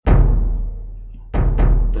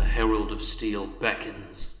Herald of Steel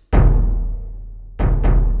beckons.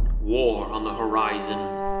 War on the horizon.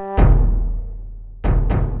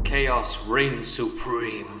 Chaos reigns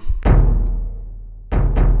supreme.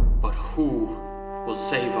 But who will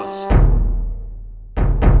save us?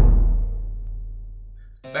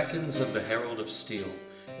 Beckons of the Herald of Steel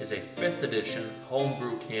is a 5th edition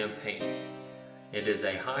homebrew campaign. It is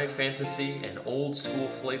a high fantasy and old school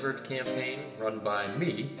flavored campaign run by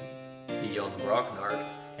me, the young Grognard,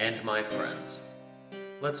 and my friends.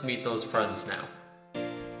 Let's meet those friends now.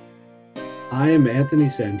 I am Anthony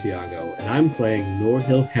Santiago, and I'm playing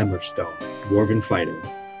Norhill Hammerstone, Dwarven Fighter.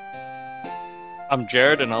 I'm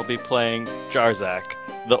Jared, and I'll be playing Jarzak,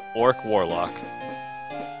 the Orc Warlock.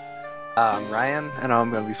 I'm Ryan, and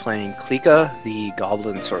I'm going to be playing Klika, the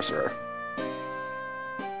Goblin Sorcerer.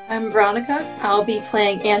 I'm Veronica. I'll be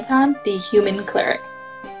playing Anton, the Human Cleric.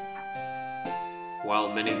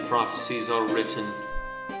 While many prophecies are written,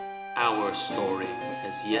 our story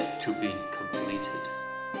has yet to be completed.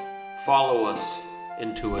 Follow us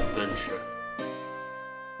into adventure.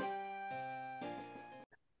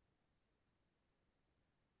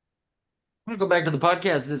 Welcome back to the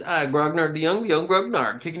podcast. It is I, Grognard the Young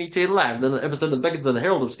Grognard, kicking each day live. Another episode of Beckons of the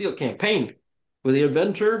Herald of Steel campaign with the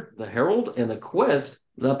adventure, the Herald, and the quest,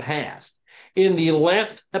 the past. In the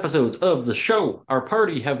last episodes of the show, our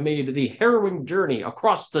party have made the harrowing journey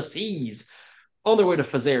across the seas on their way to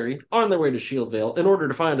Fazeri, on their way to Shieldvale, in order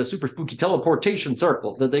to find a super spooky teleportation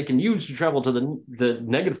circle that they can use to travel to the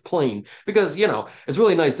negative plane. Because, it's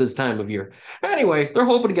really nice this time of year. Anyway, they're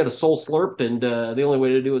hoping to get a soul slurped, and the only way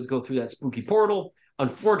to do it is go through that spooky portal.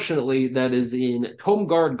 Unfortunately, that is in Home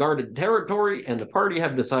Guard guarded territory, and the party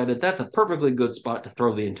have decided that's a perfectly good spot to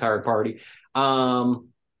throw the entire party.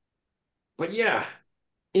 But yeah,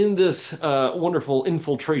 in this wonderful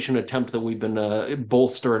infiltration attempt that we've been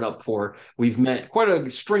bolstering up for, we've met quite a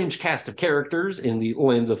strange cast of characters in the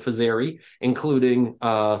lands of Fazeri, including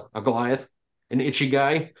a Goliath, an itchy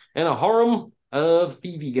guy, and a harem of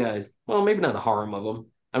thievy guys. Well, maybe not a harem of them.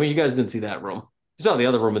 I mean, you guys didn't see that room. You saw the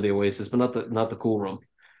other room of the Oasis, but not the cool room.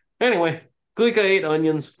 Anyway, Klika ate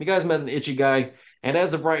onions. You guys met an itchy guy, and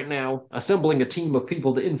as of right now, assembling a team of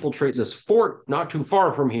people to infiltrate this fort not too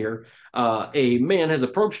far from here. A man has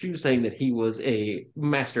approached you saying that he was a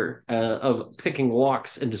master of picking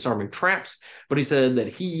locks and disarming traps, but he said that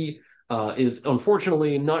he is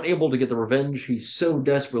unfortunately not able to get the revenge he so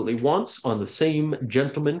desperately wants on the same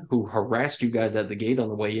gentleman who harassed you guys at the gate on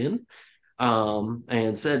the way in.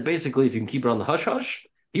 And said basically, if you can keep it on the hush hush,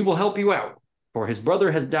 he will help you out. For his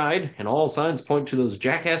brother has died, and all signs point to those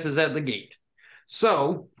jackasses at the gate.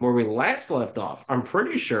 So, where we last left off, I'm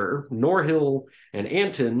pretty sure Norhill and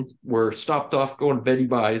Anton were stopped off going Betty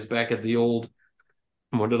Buys back at the old,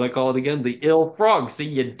 what did I call it again? The ill frog. See,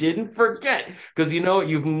 you didn't forget, because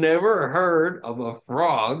you've never heard of a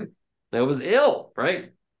frog that was ill,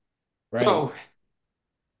 right? Right. So,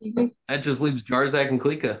 that just leaves Jarzak and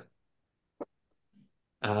Klika.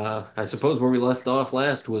 I suppose where we left off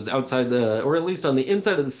last was outside or at least on the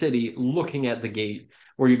inside of the city, looking at the gate,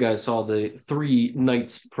 where you guys saw the three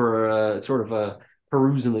knights per sort of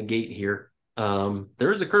perusing the gate here.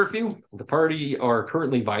 There is a curfew. The party are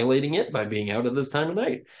currently violating it by being out at this time of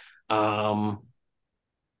night. Um,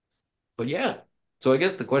 but yeah, so I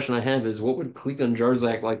guess the question I have is, what would Klika and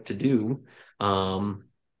Jarzak like to do? Um,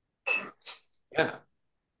 yeah,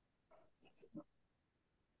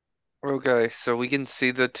 Okay, so we can see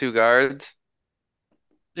the two guards,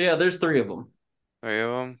 yeah, there's three of them. three of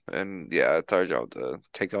them, and yeah, it's our job to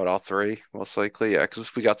take out all three, most likely. Yeah,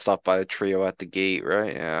 because we got stopped by a trio at the gate,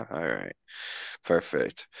 right? Yeah, all right,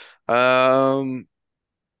 perfect. Um,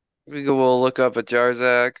 we'll look up at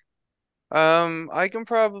Jarzak. I can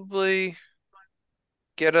probably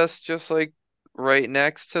get us just like right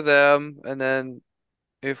next to them, and then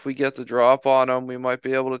if we get the drop on them, we might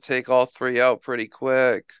be able to take all three out pretty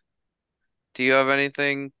quick. Do you have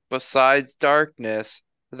anything besides darkness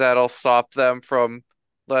that'll stop them from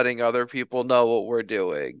letting other people know what we're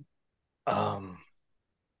doing? Um,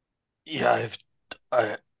 yeah,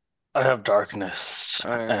 I I have darkness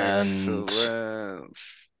and Excellent.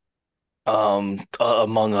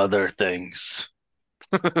 among other things.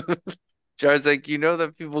 Jarzak, you know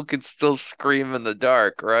that people can still scream in the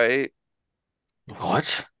dark, right?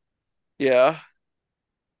 What? Yeah.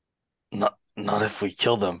 Not if we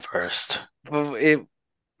kill them first. Well,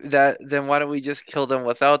 then why don't we just kill them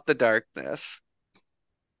without the darkness?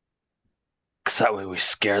 'Cause that way we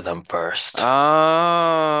scare them first.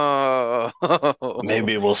 Oh,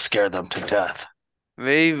 Maybe we'll scare them to death.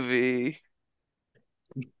 maybe.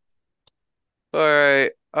 All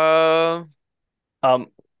right. Um,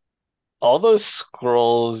 All those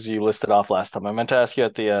scrolls you listed off last time, I meant to ask you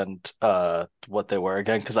at the end what they were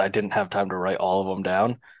again because I didn't have time to write all of them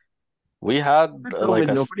down. We had Tell me like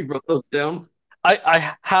nobody wrote those down.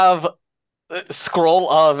 I have scroll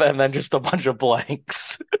of and then just a bunch of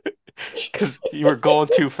blanks because you were going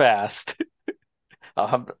too fast.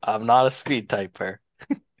 I'm not a speed typer.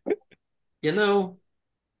 You know.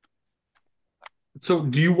 So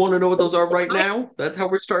do you want to know what those are right now? That's how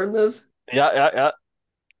we're starting this? Yeah.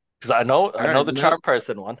 Because All I know right. the Now charm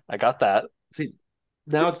person one. I got that. see,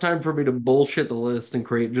 now it's time for me to bullshit the list and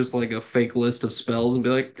create just like a fake list of spells and be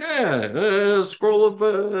like, yeah, scroll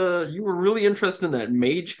of you were really interested in that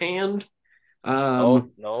mage hand. Oh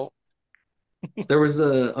Um, no, there was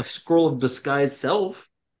a scroll of disguise self.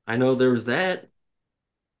 I know there was that.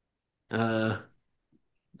 Uh,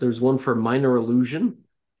 there's one for minor illusion.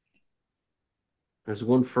 There's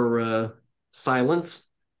one for silence.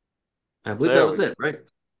 I believe that There was we. it, right?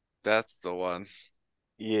 That's the one.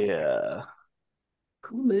 yeah.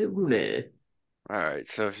 Kune Rune. All right.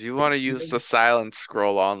 So if you want to use the silent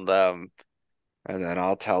scroll on them, and then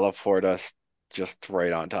I'll teleport us just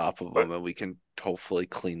right on top of them, and we can hopefully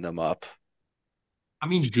clean them up. I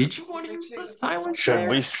mean, did you want to use the silence Should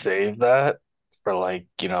we there? save that for like,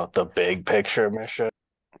 the big picture mission?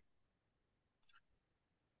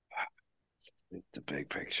 The big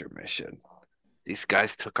picture mission. These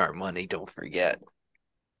guys took our money, don't forget.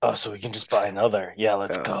 Oh, so we can just buy another. Yeah,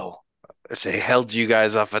 let's Uh, go. they held you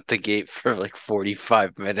guys up at the gate for like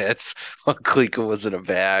 45 minutes while Klika was in a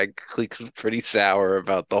bag. Klika was pretty sour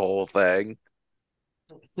about the whole thing.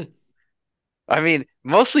 I mean,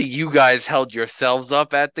 mostly you guys held yourselves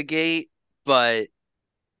up at the gate, but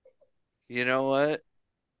you know what?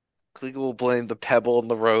 Klika will blame the pebble in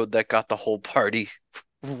the road that got the whole party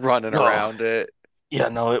running Oh, around it. yeah,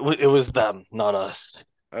 no, it was them, not us.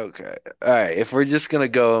 Okay. All right. If we're just gonna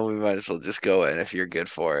go, we might as well just go in if you're good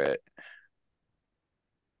for it.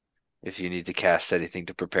 If you need to cast anything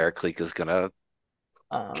to prepare, Klika's gonna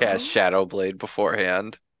cast Um, Shadow Blade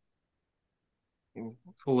beforehand.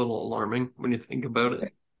 It's a little alarming when you think about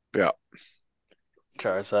it. Yeah.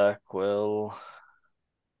 Jarzak will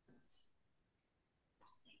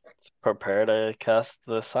prepare to cast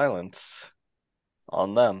the silence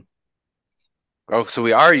on them. Oh, so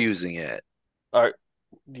we are using it. Are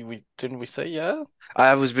didn't we say yeah?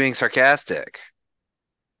 I was being sarcastic.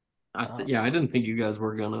 Yeah, I Oh, didn't think you guys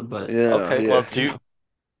were gonna, but Yeah, okay. Well, yeah. you know,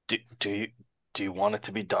 do do you do you want it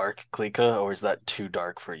to be dark, Klika, or is that too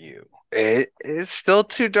dark for you? It's still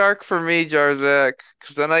too dark for me, Jarzak,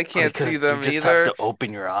 because then I can't see Klika, you them just have either. to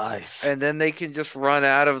open your eyes. And then they can just run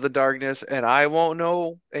out of the darkness, and I won't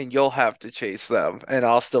know, and you'll have to chase them, and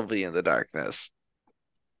I'll still be in the darkness.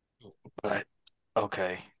 But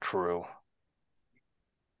okay, true.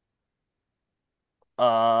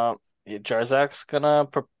 Yeah, Jarzak's gonna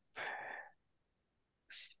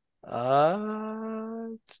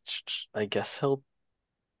I guess he'll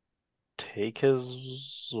take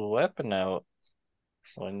his weapon out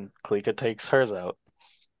when Klika takes hers out.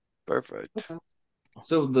 Perfect.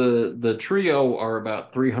 so the trio are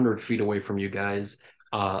about 300 feet away from you guys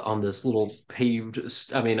on this little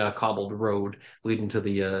cobbled road leading to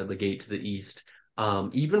the gate to the east.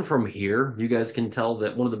 Even from here, you guys can tell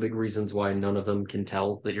that one of the big reasons why none of them can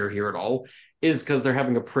tell that you're here at all is because they're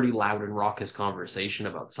having a pretty loud and raucous conversation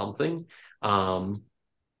about something. Um,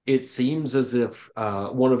 it seems as if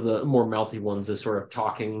one of the more mouthy ones is sort of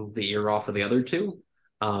talking the ear off of the other two.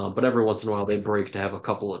 But every once in a while, they break to have a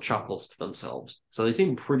couple of chuckles to themselves. So they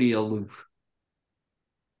seem pretty aloof,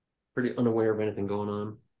 pretty unaware of anything going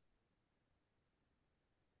on.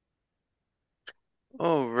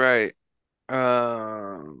 All right.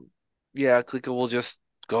 Yeah, Klika will just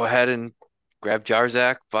go ahead and grab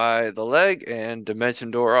Jarzak by the leg and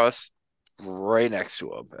Dimension Door us right next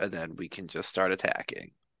to him, and then we can just start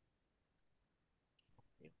attacking.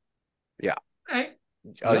 Yeah, Okay,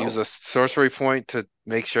 I'll use go. a sorcery point to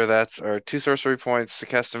make sure or two sorcery points to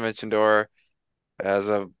cast Dimension Door as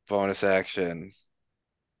a bonus action,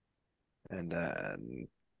 and then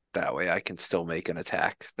that way I can still make an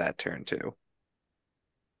attack that turn too.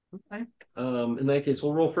 Okay. In that case,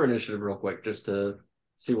 we'll roll for initiative real quick just to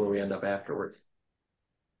see where we end up afterwards.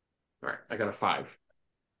 All right, I got a 5.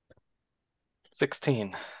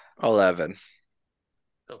 16. 11.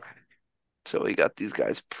 Okay. So we got these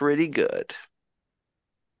guys pretty good.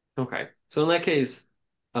 Okay. So in that case,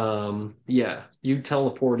 yeah, you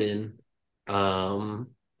teleport in,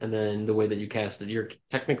 and then the way that you cast it, you're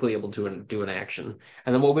technically able to do an action.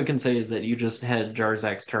 And then what we can say is that you just had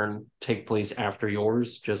Jarzak's turn take place after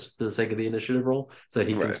yours, just for the sake of the initiative roll, so that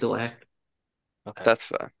he can Right. still act. Okay. That's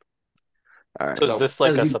fine. All right. So is So this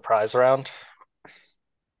like as a you surprise round?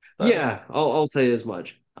 Then? Yeah, I'll say as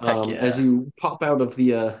much. Heck As yeah. you pop out of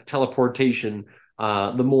the teleportation,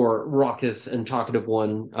 the more raucous and talkative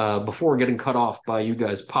one, before getting cut off by you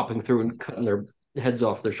guys popping through and cutting their heads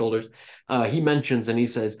off their shoulders, he mentions and he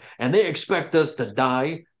says, "And they expect us to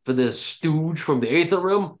die for this stooge from the Aether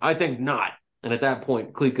Realm? I think not." And at that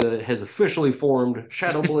point, Klika has officially formed,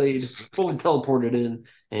 Shadowblade fully teleported in,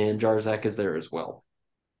 and Jarzak is there as well.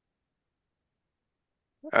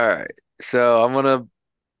 All right. So I'm gonna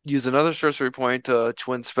use another sorcery point to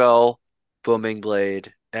twin spell Booming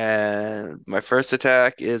Blade. And my first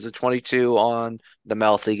attack is a 22 on the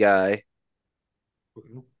mouthy guy.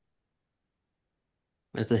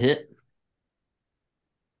 That's a hit.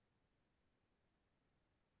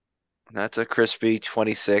 That's a crispy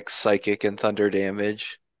 26 psychic and thunder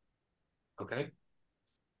damage. Okay.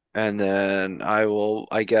 And then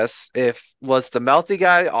I guess, if was the mouthy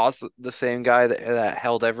guy also the same guy that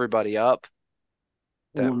held everybody up?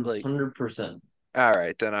 That like, 100%. all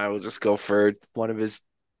right, then I will just go for one of his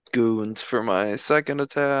goons for my second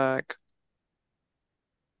attack.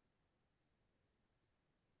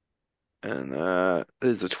 And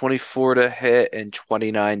is a 24 to hit and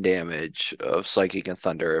 29 damage of psychic and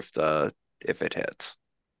thunder if it hits.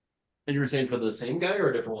 And you were saying for the same guy or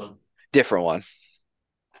a different one? Different one.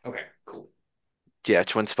 Okay, cool. Yeah,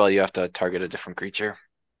 twin spell, you have to target a different creature.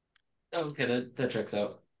 Okay, that checks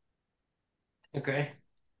out. Okay.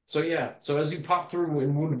 So yeah, so as you pop through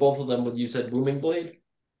and wound both of them with you said booming blade,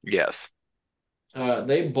 Yes.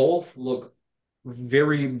 they both look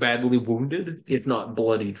very badly wounded, if not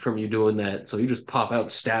bloodied, from you doing that. So you just pop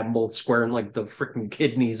out, stab them both square in like the freaking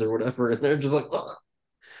kidneys or whatever, and they're just like, ugh.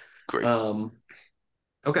 Great. Um,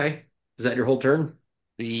 okay. Is that your whole turn?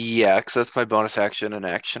 Yeah, because that's my bonus action and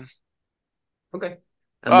action. Okay.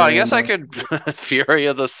 Oh, And I guess then I could Fury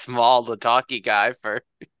of the Small, the talkie guy for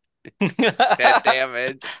 10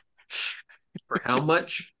 damage. for how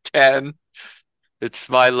much? 10. It's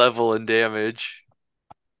my level in damage.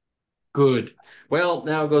 Good. Well,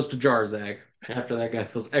 now it goes to Jarzak. After that guy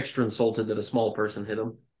feels extra insulted that a small person hit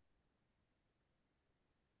him.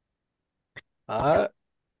 Uh,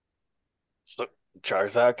 so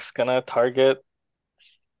Jarzak's gonna target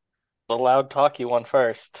the loud talky one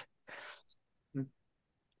first.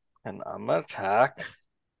 And I'm gonna attack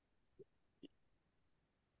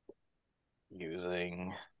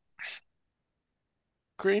using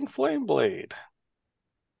Green Flame Blade.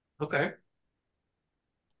 Okay.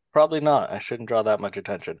 Probably not. I shouldn't draw that much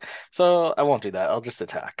attention. So I won't do that. I'll just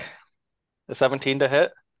attack. A 17 to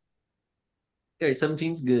hit. Okay,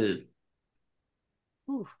 17's good.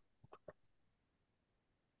 Whew.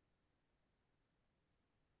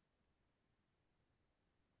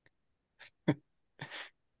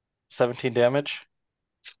 17 damage.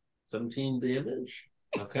 17 damage.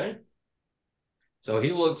 Okay. So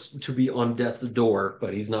he looks to be on death's door,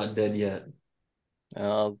 but he's not dead yet.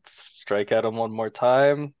 I'll strike at him one more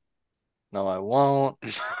time. No, I won't.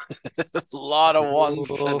 A lot of ones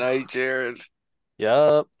Ooh. tonight, Jared.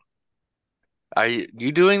 Yup. Are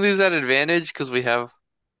you doing these at advantage because we have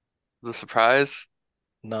the surprise?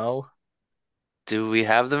 No. Do we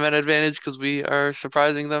have them at advantage because we are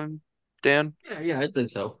surprising them, Dan? Yeah, I'd say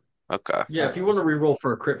so. Okay. Yeah, if you want to reroll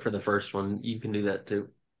for a crit for the first one, you can do that too.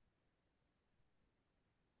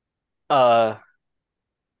 Uh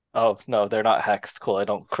oh no, they're not hexed. Cool. I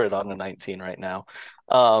don't crit on a 19 right now.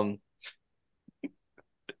 Um if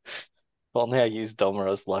only I used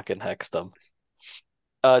Domaro's luck and hexed them.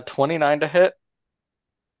 29 to hit.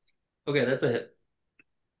 Okay, that's a hit.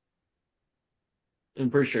 I'm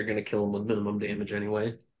pretty sure you're gonna kill him with minimum damage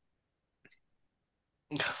anyway.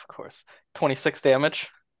 Of course. 26 damage.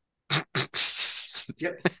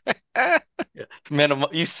 Yep. Yeah. Minimum.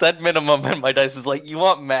 You said minimum, and my dice was like, "You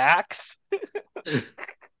want max?"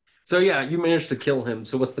 So yeah, you managed to kill him.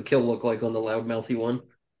 So what's the kill look like on the loudmouthy one?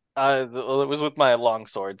 Well, it was with my long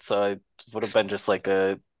sword, so it would have been just like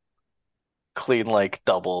a clean, like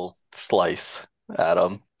double slice at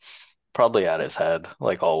him, probably at his head,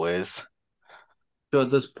 like always. So at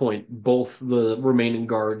this point, both the remaining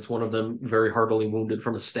guards, one of them very heartily wounded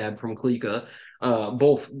from a stab from Klika,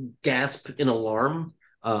 both gasp in alarm.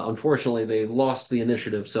 Unfortunately, they lost the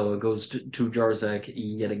initiative, so it goes to Jarzak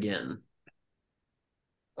yet again.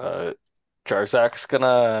 Uh, Jarzak's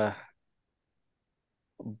gonna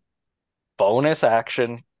bonus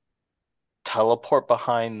action teleport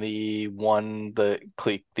behind the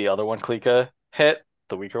other one Klika hit,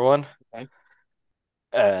 the weaker one, Okay.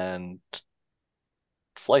 and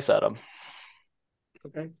slice at him.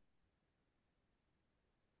 Okay.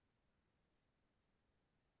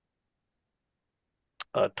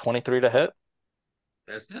 23 to hit.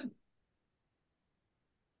 That's good.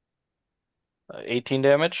 18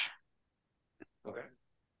 damage. Okay.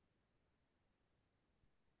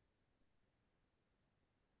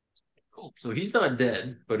 Cool. So he's not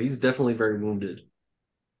dead, but he's definitely very wounded.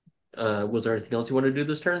 Was there anything else you want to do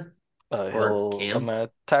this turn? Or I'm can? gonna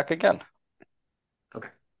attack again. Okay.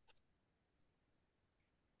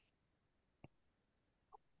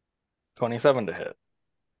 27 to hit.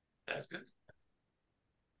 That's good.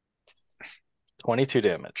 22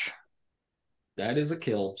 damage. That is a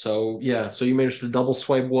kill. So yeah, so you managed to double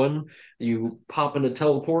swipe one, you pop in a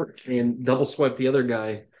teleport and double swipe the other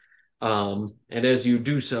guy. And as you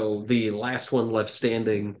do so, the last one left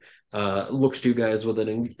standing looks to you guys with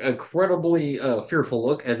an incredibly fearful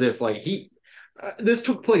look, as if like this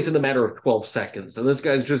took place in a matter of 12 seconds, and this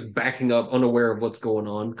guy's just backing up, unaware of what's going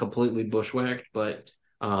on, completely bushwhacked. But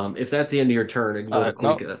if that's the end of your turn, it can go to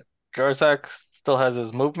No, Klika. Jarzak still has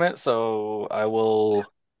his movement, so I will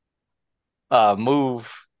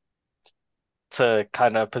move to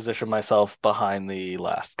kind of position myself behind the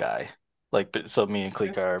last guy. Like, so me and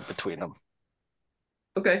Klika are between them.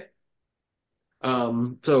 Okay.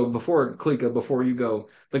 So before Klika, before you go,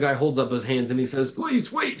 the guy holds up his hands and he says,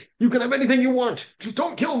 "Please wait. You can have anything you want. Just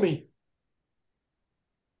don't kill me."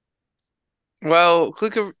 Well,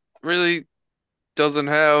 Clicker really doesn't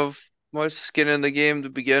have much skin in the game to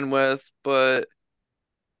begin with, but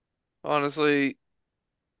honestly,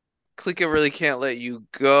 Klika really can't let you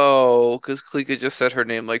go because Klika just said her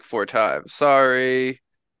name like 4 times. Sorry.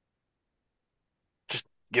 Just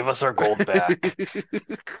give us our gold back.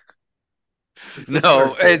 Just No,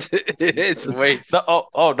 start there. it's Jesus. wait. No,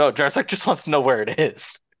 oh no, Jarzak just wants to know where it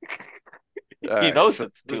is. All He right, knows so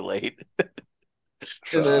it's too late. And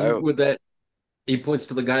so then with that, he points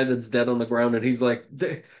to the guy that's dead on the ground and he's like,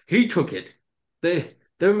 he took it. They've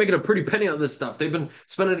been making a pretty penny on this stuff. They've been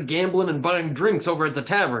spending it gambling and buying drinks over at the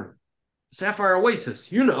tavern. Sapphire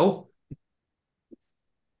Oasis, you know."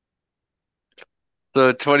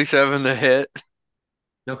 27 to hit,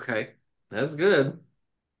 Okay, that's good.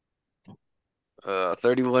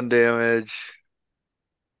 31 damage,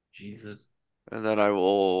 Jesus. and then I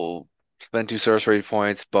will spend 2 sorcery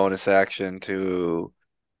points bonus action to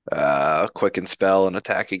quicken spell and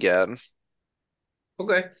attack again.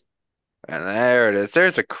 Okay. And there it is.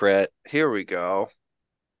 There's a crit. Here we go.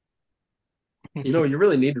 You know, you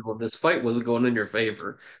really needed one. This fight wasn't going in your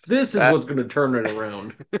favor. This is That what's going to turn it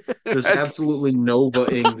around. Just that's absolutely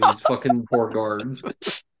Nova-ing these fucking poor guards.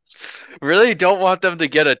 really don't want them to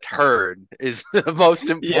get a turn is the most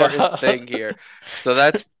important Yeah. thing here. So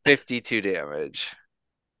that's 52 damage.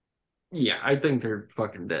 Yeah, I think they're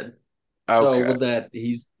fucking dead. So Okay. with that,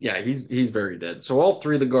 he's very dead. So all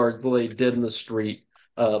three of the guards lay dead in the street,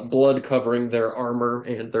 blood covering their armor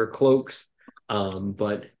and their cloaks.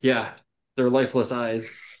 But yeah, their lifeless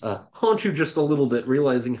eyes haunt you just a little bit,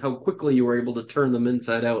 realizing how quickly you were able to turn them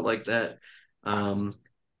inside out like that. Um,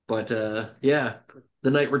 but yeah,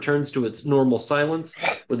 the night returns to its normal silence,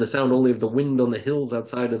 with the sound only of the wind on the hills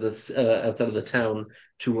outside of the town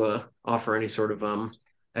to offer any sort of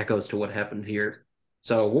echoes to what happened here.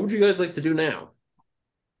 So, what would you guys like to do now?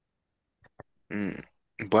 Mm.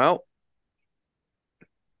 Well,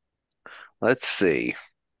 let's see.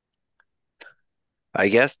 I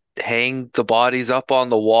guess hang the bodies up on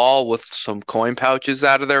the wall with some coin pouches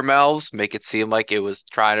out of their mouths, make it seem like it was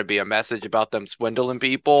trying to be a message about them swindling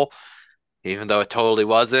people, even though it totally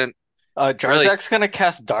wasn't. Really? Jarzak's gonna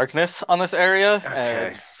cast darkness on this area Okay.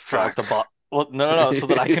 and drag the Fuck. bot. Well, no, so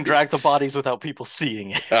that I can drag the bodies without people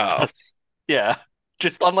seeing it. Oh. Yeah,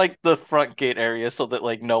 just on like the front gate area, so that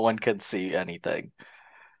like no one can see anything.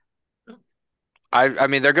 I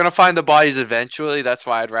mean they're gonna find the bodies eventually. That's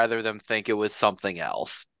why I'd rather them think it was something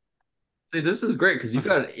else. See, this is great because you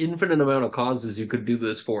got an infinite amount of causes you could do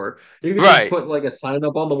this for. You could just Right. put like a sign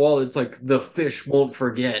up on the wall. It's like the fish won't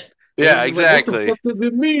forget. And Yeah, everybody's like, what the exactly. fuck does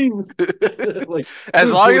it mean? Like As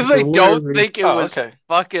this long as voice they don't delirious. think it Oh, was okay.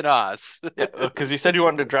 fucking us. Yeah, because you said you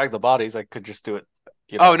wanted to drag the bodies. I could just do it,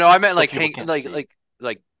 Oh no, I meant so like people hang can't see.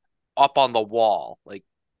 like up on the wall. Like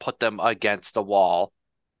put them against the wall.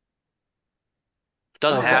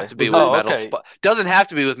 Doesn't have Okay. to be Was with it Oh, metal okay. sp doesn't have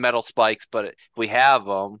to be with metal spikes, but if we have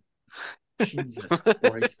them. Jesus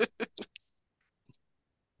Christ?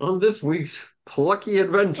 On this week's plucky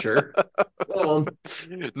adventure,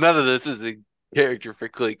 None of this is a character for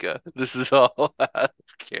Klika. This is all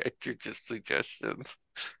character just suggestions.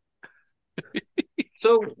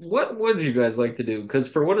 so what would you guys like to do? Because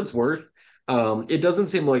for what it's worth, it doesn't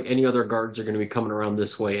seem like any other guards are going to be coming around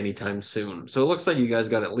this way anytime soon. So it looks like you guys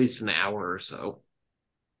got at least an hour or so.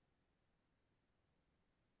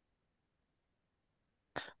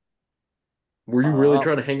 Were you really Uh,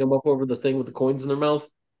 trying to hang them up over the thing with the coins in their mouth?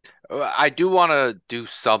 I do want to do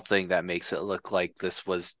something that makes it look like this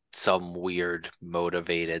was some weird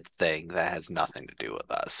motivated thing that has nothing to do with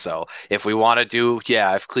us. So if we want to do,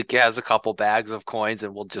 yeah, if Clique has a couple bags of coins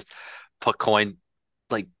and we'll just put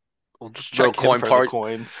like, we'll just throw check him for the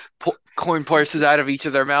coins. coin purses out of each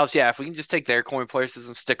of their mouths. Yeah, if we can just take their coin purses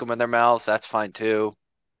and stick them in their mouths, that's fine too.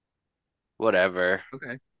 Whatever.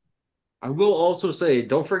 Okay. I will also say,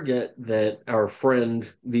 don't forget that our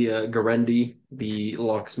friend, the Garendi, the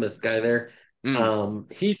locksmith guy there,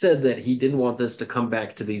 Mm. he said that he didn't want this to come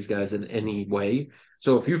back to these guys in any way.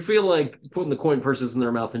 So if you feel like putting the coin purses in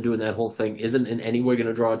their mouth and doing that whole thing isn't in any way going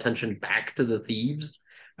to draw attention back to the thieves,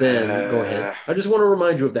 then go ahead. Uh, I just want to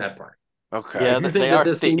remind you of that part. okay. Yeah, If you think they that are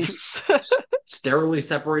this seems thieves. sterilely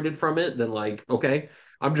separated from it, then like, okay.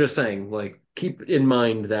 I'm just saying, like, keep in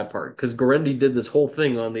mind that part because Garendi did this whole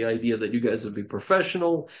thing on the idea that you guys would be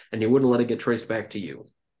professional and you wouldn't let it get traced back to you.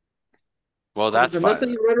 Well, that's I'm not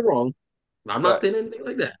saying fine. you're right or wrong. I'm Uh, not saying anything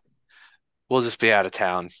like that. We'll just be out of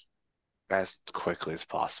town as quickly as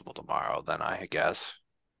possible tomorrow, then I guess.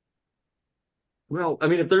 Well, I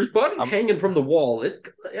mean, if there's bodies I'm hanging from the wall, it's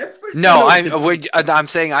everybody's gonna No, notice it. I'm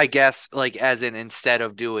saying I guess like as in instead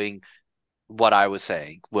of doing what I was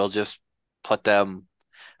saying, we'll just put them.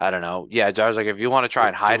 I don't know. Yeah, I was like, if you want to try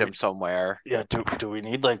and do hide we them somewhere, yeah, do we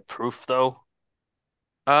need like proof though?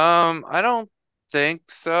 I don't think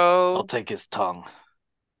I'll so. take his tongue.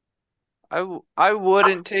 I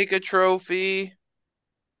wouldn't take a trophy.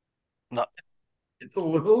 No, It's a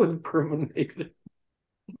little incriminating.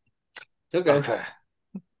 Okay. okay.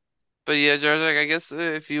 But yeah, Jarzak, I guess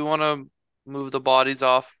if you want to move the bodies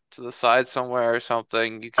off to the side somewhere or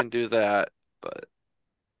something, you can do that. But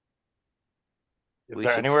Is we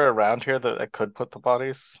there should. anywhere around here that I could put the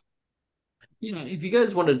bodies? Yeah, if you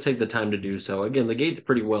guys wanted to take the time to do so, again, the gate's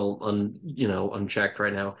pretty well unchecked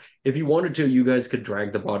right now. If you wanted to, you guys could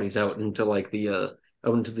drag the bodies out into like the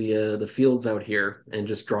out into the fields out here and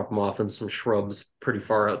just drop them off in some shrubs pretty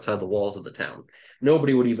far outside the walls of the town.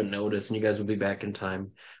 Nobody would even notice, and you guys would be back in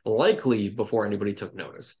time, likely before anybody took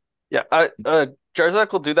notice. Yeah, I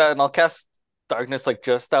Jarzak will do that, and I'll cast darkness like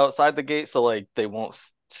just outside the gate, so like they won't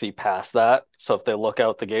see past that. So if they look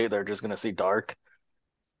out the gate, they're just gonna see dark.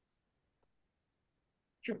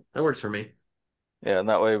 Sure, that works for me. Yeah, and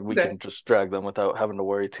that way we Okay. can just drag them without having to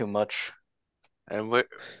worry too much. And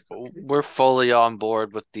we're fully on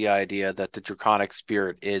board with the idea that the draconic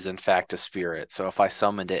spirit is in fact a spirit. So if I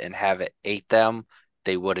summoned it and have it ate them,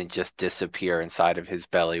 they wouldn't just disappear inside of his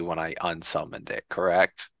belly when I unsummoned it,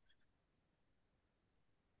 correct?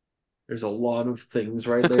 There's a lot of things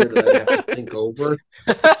right there that I'd have to think over.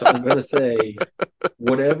 So I'm gonna say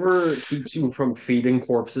whatever keeps you from feeding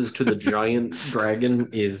corpses to the giant dragon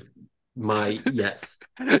is my yes.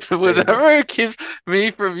 There you go. Whatever it keeps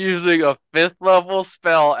me from using a fifth level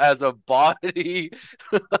spell as a body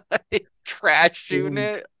trash Mm,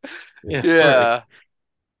 unit. yeah, right. Yeah.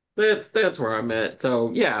 That's where I'm at.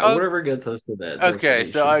 So yeah, Oh, whatever gets us to that okay,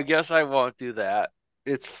 so destination. I guess I won't do that.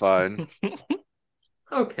 It's fun.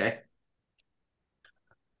 Okay.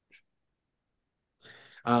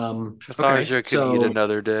 Okay. Catharsia can eat So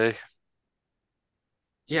another day.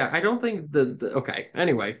 yeah, I don't think okay.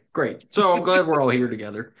 Anyway, great. So I'm glad we're all here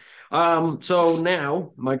together. So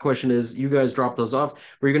now my question is, you guys drop those off.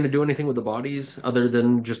 Were you going to do anything with the bodies other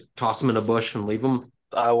than just toss them in a bush and leave them?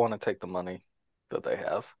 I want to take the money that they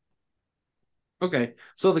have. Okay.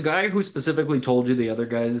 So the guy who specifically told you the other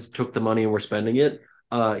guys took the money and were spending it,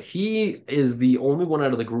 he is the only one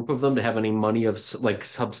out of the group of them to have any money of like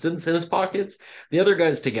substance in his pockets. The other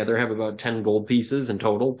guys together have about 10 gold pieces in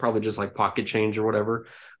total, probably just like pocket change or whatever.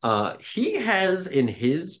 He has in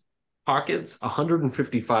his pockets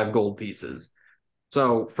 155 gold pieces.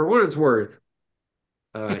 So for what it's worth,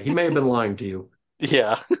 he may have been lying to you.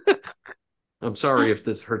 Yeah. I'm sorry if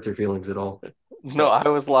this hurts your feelings at all. No, But I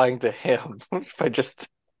was lying to him by just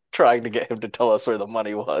trying to get him to tell us where the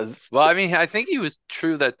money was. Well, I mean, I think he was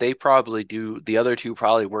true that they probably do. The other two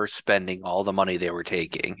probably were spending all the money they were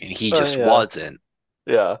taking, and he Oh just yeah. wasn't.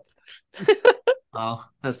 Yeah. oh,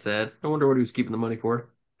 that's sad. I wonder what he was keeping the money for.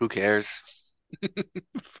 Who cares?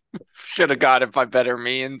 Should have got it by better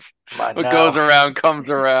means. Mine What goes now. around comes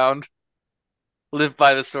around. Live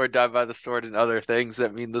by the sword, die by the sword, and other things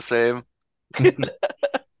that mean the same.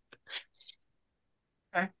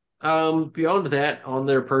 Okay. Beyond that, on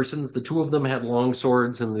their persons, the two of them had long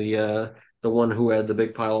swords, and the one who had the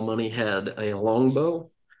big pile of money had a longbow.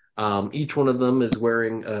 Each one of them is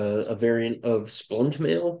wearing a variant of splint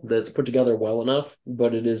mail that's put together well enough,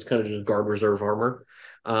 but it is kind of just guard reserve armor.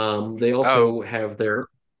 They Oh, also have their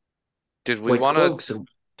did we white want to cloaks and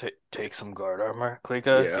Take some guard armor,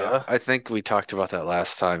 Klika. Yeah, Yeah. I think we talked about that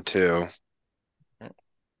last time too.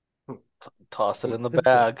 Toss it in the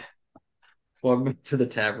bag. Welcome to the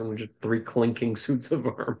tavern with just three clinking suits of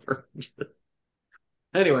armor.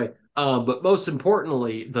 Anyway, but most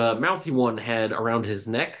importantly, the mouthy one had around his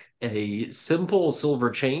neck a simple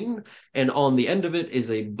silver chain, and on the end of it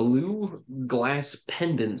is a blue glass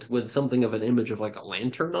pendant with something of an image of like a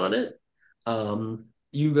lantern on it.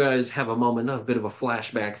 You guys have a moment, a bit of a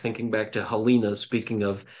flashback, thinking back to Helena, speaking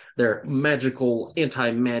of their magical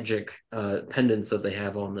anti-magic pendants that they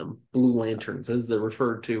have on them, blue lanterns, as they're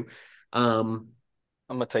referred to. Um,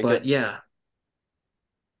 I'm gonna take but it. yeah,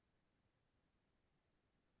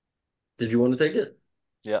 did you want to take it?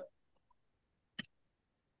 Yeah.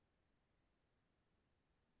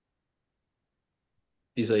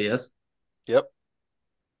 You say yes? Yep.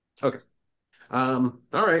 Okay. All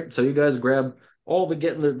right. So you guys grab all the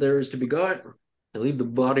getting that there is to be got. They leave the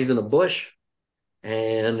bodies in a bush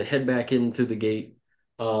and head back in through the gate.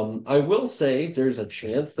 I will say there's a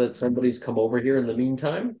chance that somebody's come over here in the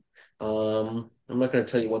meantime. I'm not going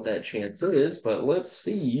to tell you what that chance is, but let's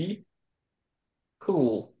see.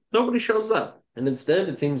 Cool. Nobody shows up. And instead,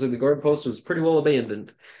 it seems like the guard post was pretty well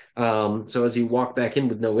abandoned. So as you walk back in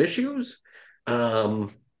with no issues,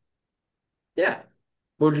 um, yeah.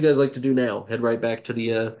 What would you guys like to do now? Head right back to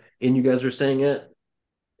the inn you guys are staying at?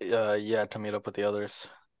 Yeah, to meet up with the others.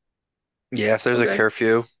 Yeah, if there's a Okay.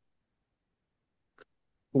 curfew.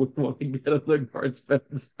 We want to get on the guard's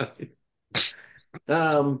bedside.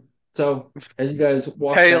 Um, so as you guys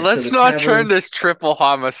walk Hey, back to let's the not turn tavern, this triple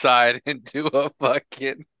homicide into a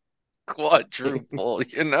fucking quadruple,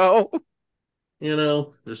 you know?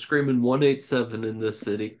 they're screaming 187 in this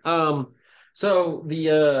city. So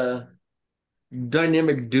the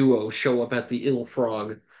dynamic duo show up at the Ill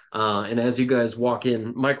Frog. And as you guys walk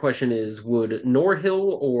in, my question is, would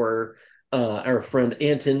Norhill or our friend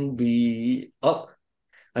Anton be up?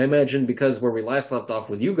 I imagine because where we last left off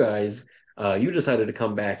with you guys, you decided to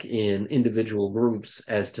come back in individual groups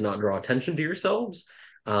as to not draw attention to yourselves.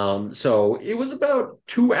 So it was about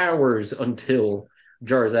 2 hours until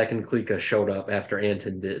Jarzak and Klika showed up after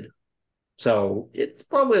Anton did. So it's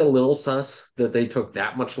probably a little sus that they took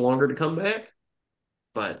that much longer to come back.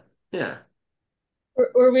 But yeah,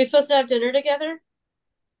 Were we supposed to have dinner together?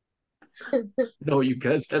 no, you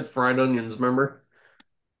guys had fried onions, remember?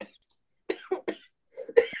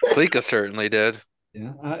 Klika certainly did.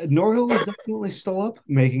 Yeah, Norhill is definitely still up,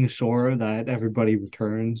 making sure that everybody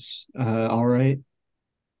returns all right.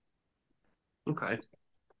 Okay.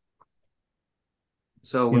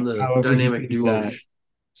 So You when know, the however he can dynamic do duo that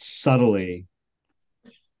subtly.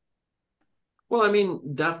 Well, I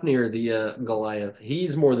mean, Dapnir, the Goliath,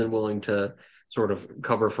 he's more than willing to sort of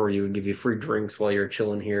cover for you and give you free drinks while you're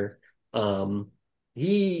chilling here. Um,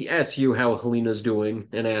 he asks you how Helena's doing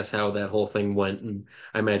and asks how that whole thing went, and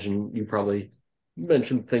I imagine you probably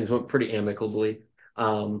mentioned things went pretty amicably.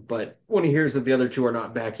 But when he hears that the other two are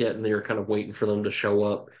not back yet and they're kind of waiting for them to show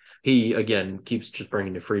up, he again keeps just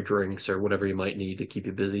bringing you free drinks or whatever you might need to keep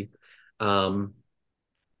you busy. Um,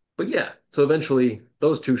 but yeah, so eventually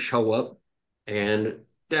those two show up, and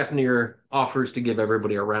Daphne offers to give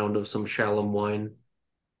everybody a round of some Shalom wine.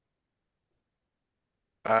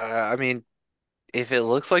 I mean, if it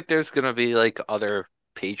looks like there's gonna be like other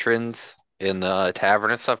patrons in the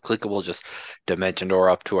tavern and stuff, Klika will just dimension door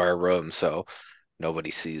up to our room so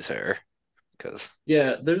nobody sees her. Cause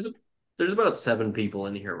Yeah, there's about 7 people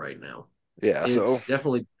in here right now. yeah, so It's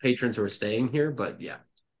definitely patrons who are staying here, but yeah.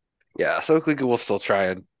 yeah, so Klika will still try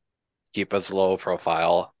and keep as low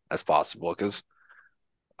profile as possible because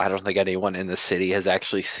I don't think anyone in the city has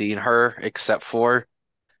actually seen her except for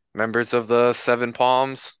members of the Seven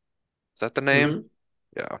Palms. Is that the name? Mm-hmm.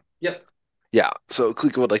 Yeah. Yep. Yeah. So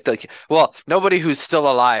Klika would like to, well, nobody who's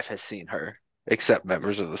still alive has seen her except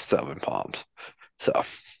members of the Seven Palms. So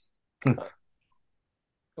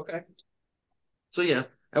Okay. So yeah,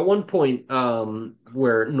 at one point,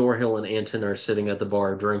 where Norhill and Anton are sitting at the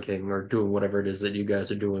bar drinking or doing whatever it is that you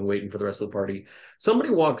guys are doing, waiting for the rest of the party, somebody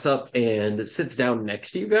walks up and sits down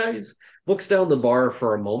next to you guys, looks down the bar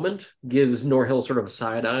for a moment, gives Norhill sort of a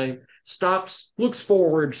side eye, stops, looks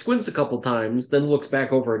forward, squints a couple times, then looks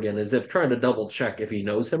back over again as if trying to double check if he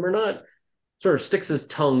knows him or not, sort of sticks his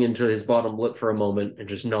tongue into his bottom lip for a moment and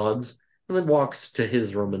just nods, and then walks to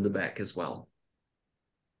his room in the back as well.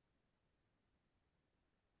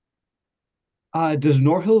 Does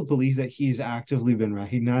Norhill believe that he's actively been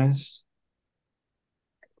recognized?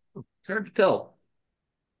 It's hard to tell.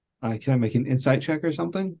 Can I make an insight check or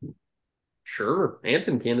something? Sure,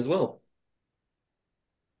 Anton can as well.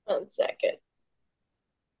 1 second.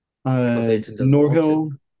 Unless Anton doesn't want to.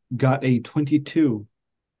 Norhill got a 22.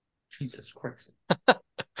 Jesus Christ.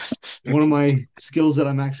 One of my skills that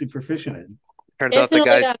I'm actually proficient in. Turns out Anson the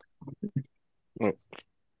only guy. got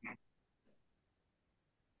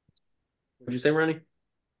What'd you say, Ronnie?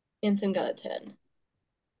 Anson got a 10.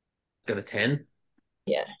 Got a 10?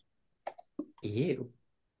 Yeah. Ew.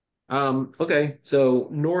 Okay, so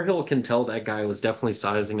Norhill can tell that guy was definitely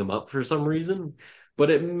sizing him up for some reason, but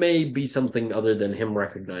it may be something other than him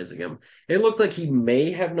recognizing him. It looked like he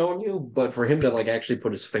may have known you, but for him to like actually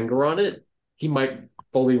put his finger on it, he might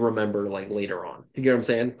fully remember like later on. You get what I'm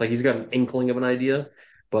saying? Like he's got an inkling of an idea,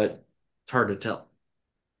 but it's hard to tell.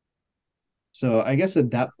 So I guess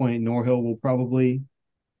at that point, Norhill will probably.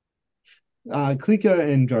 Klika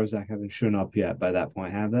and Jarzak haven't shown up yet by that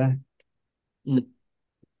point, have they?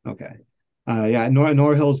 Okay. Yeah,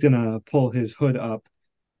 Norhill's gonna pull his hood up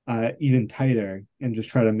even tighter and just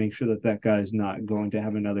try to make sure that that guy's not going to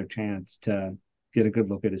have another chance to get a good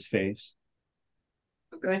look at his face.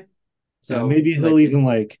 Okay. Yeah, So maybe in that he'll case, even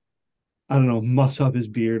like, I don't know, muss up his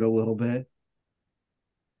beard a little bit.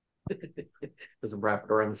 just wrap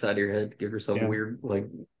it around the side of your head, give yourself a Yeah. weird like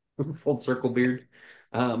full circle beard.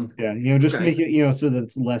 Yeah, just Okay. make it, so that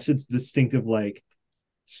it's distinctive, like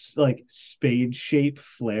spade shape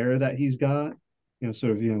flare that he's got.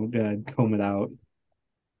 Sort of, comb it out.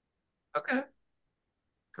 Okay.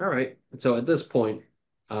 All right. So at this point,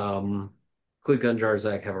 Klika and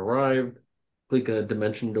Jarzak have arrived. Klika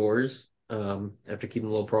dimension doors, after keeping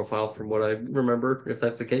a low profile from what I remember, if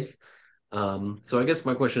that's the case. So I guess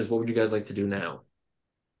my question is, what would you guys like to do now?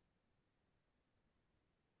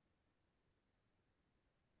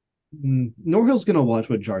 Norhill's gonna watch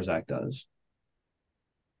what Jarzak does.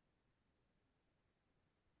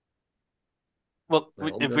 Well,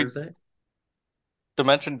 Well, if we Jarzak?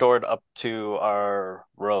 dimension doored up to our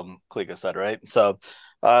room, Klika said, right? So,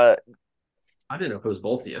 uh, I didn't know if it was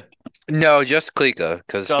both of you. No, just Klika,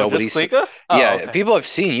 because oh, just nobody's. Klika? Oh, Yeah, okay. people have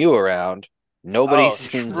seen you around. Nobody's Oh,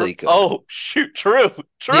 seen true. Klika. Oh, shoot, true,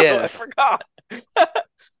 true. I Yeah. forgot.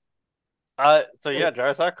 So yeah,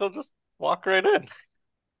 Jarzak will just walk right in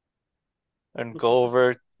and go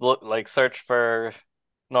over, look, like search for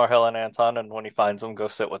Norhill and Anton, and when he finds them, go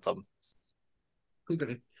sit with them.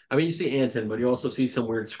 Okay. I mean, you see Anton, but you also see some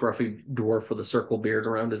weird scruffy dwarf with a circle beard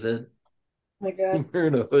around his head, Oh my God.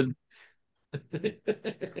 wearing a hood.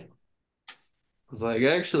 It's like,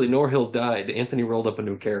 actually, Norhill died. Anthony rolled up a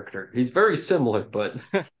new character. He's very similar, but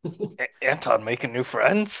Anton making new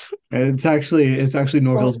friends? And it's actually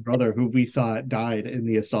Norhill's brother, who we thought died in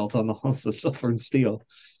the assault on the halls of Silver and Steel.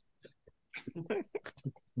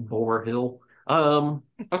 Boar Hill.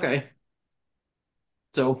 Okay.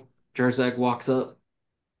 So Jarzak walks up.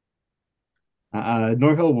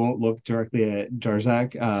 Norhill won't look directly at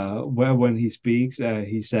Jarzak. When he speaks,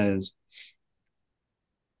 he says,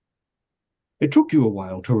 "It took you a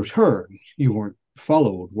while to return. You weren't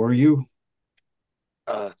followed, were you?"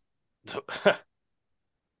 Uh,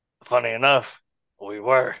 Funny enough, we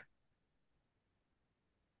were.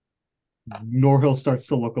 Norhill starts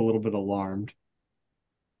to look a little bit alarmed.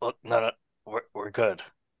 Well, no, we're good.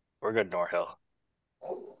 We're good, Norhill.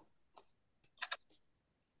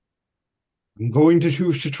 I'm going to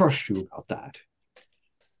choose to trust you about that.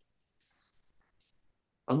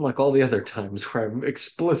 Unlike all the other times where I've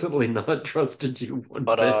explicitly not trusted you one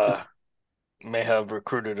But bit. may have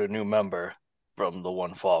recruited a new member from the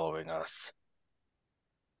one following us.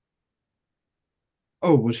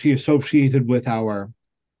 Oh, was he associated with our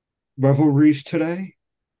revelries today?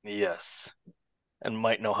 Yes, and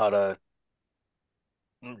might know how to,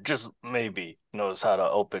 just maybe knows how to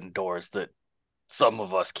open doors that some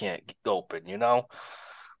of us can't open, you know?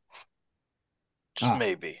 Just Ah,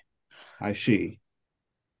 maybe. I see.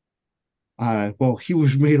 Well, he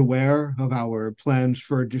was made aware of our plans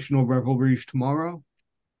for additional revelries tomorrow.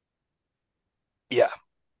 Yeah,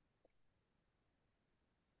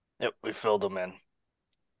 yep, we filled them in. I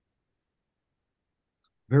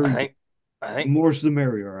Very good. think, I The think, more's the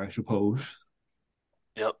merrier, I suppose.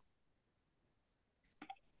 yep.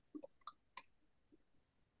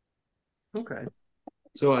 Okay.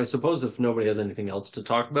 So I suppose if nobody has anything else to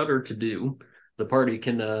talk about or to do, the party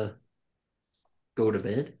can go to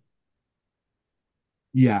bed.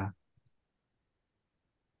 Yeah.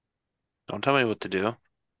 Don't tell me what to do.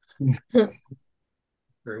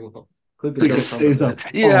 Very well. Klika Klika jumps on the stays up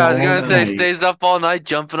bed. Yeah, I was all gonna say night. stays up all night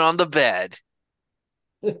jumping on the bed.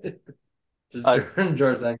 Just I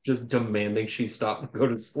Jarzak just demanding she stop and go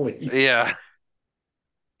to sleep. Yeah.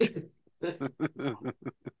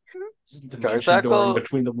 Just dimension Jarzak dooring will,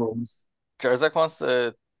 between the rooms. Jarzak wants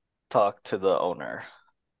to talk to the owner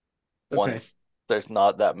Okay. once there's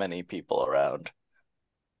not that many people around.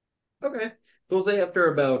 Okay. We'll say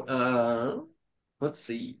after about let's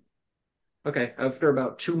see. Okay, after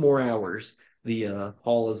about 2 more hours, the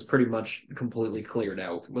hall is pretty much completely cleared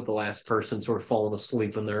out, with the last person sort of falling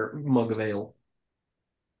asleep in their mug of ale.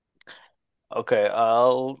 Okay,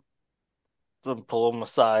 I'll then pull him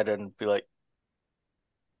aside and be like,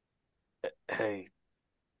 "Hey,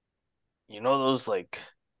 you know those like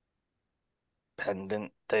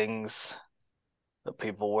pendant things that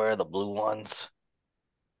people wear, the blue ones?"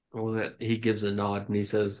 Well, that he gives a nod and he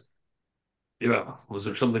says, "Yeah, was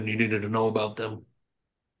there something you needed to know about them?"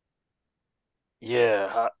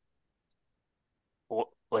 Yeah,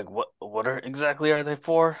 what are exactly are they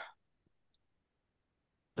for?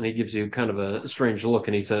 And he gives you kind of a strange look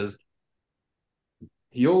and he says,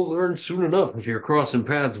 "You'll learn soon enough if you're crossing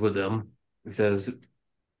paths with them." He says,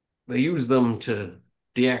 "They use them to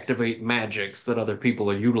deactivate magics that other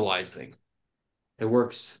people are utilizing. It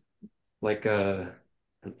works like an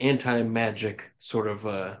anti-magic sort of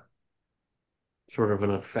an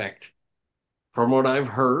effect. From what I've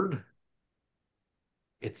heard,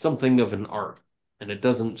 it's something of an art, and it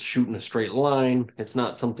doesn't shoot in a straight line. It's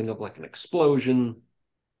not something of like an explosion.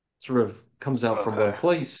 Sort of comes out from one Okay.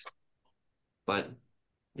 place, but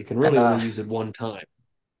you can And really only use it one time.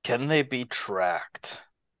 can they be tracked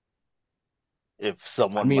if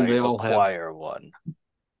I someone mean, might they all have. acquire one?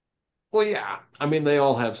 Well, yeah. I mean, they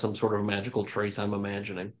all have some sort of magical trace, I'm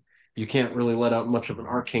imagining. You can't really let out much of an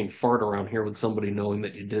arcane fart around here with somebody knowing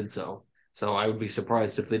that you did so. So I would be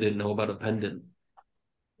surprised if they didn't know about a pendant.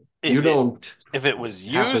 You If it don't if it was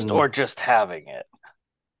used or happen. just having it.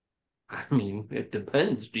 I mean, it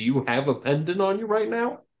depends. Do you have a pendant on you right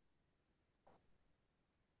now?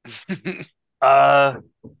 Uh,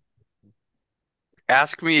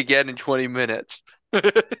 Ask me again in 20 minutes.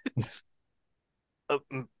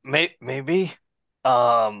 maybe.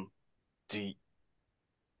 Um, do y-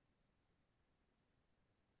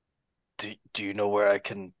 do you know where I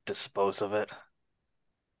can dispose of it?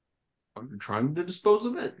 Are you trying to dispose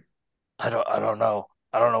of it? I don't know.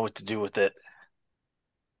 I don't know what to do with it.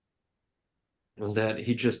 And that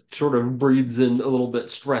he just sort of breathes in a little bit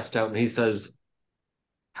stressed out and he says,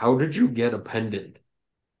 "How did you get a pendant?"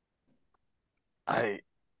 I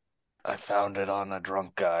I found it on a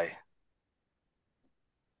drunk guy.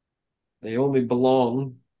 They only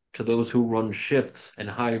belong to those who run shifts and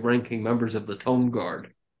high ranking members of the Tone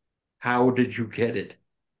Guard. How did you get it?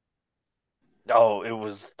 Oh, it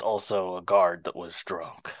was also a guard that was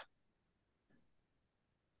drunk.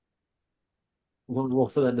 One roll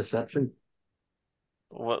for that deception.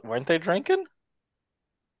 What, weren't they drinking?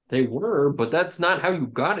 They were, but that's not how you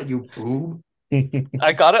got it, you boob.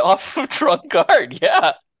 I got it off of drunk guard.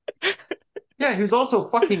 Yeah. Yeah, he was also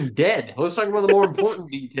fucking dead. Let's talk about the more important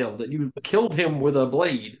detail that you killed him with a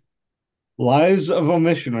blade. Lies of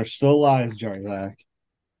omission are still lies, Jarzak.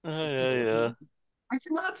 Yeah, yeah. I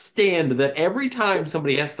cannot stand that every time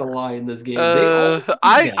somebody has to lie in this game, they always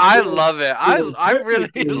do that. I love it. Well, I really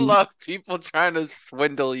technically, love people trying to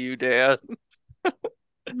swindle you, Dan.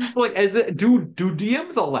 it's like, as it, do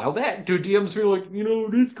DMs allow that? Do DMs feel like,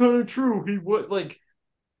 it is kind of true? He would like,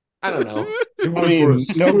 I don't know, I doing it for a mean,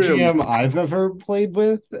 no swim. GM I've ever played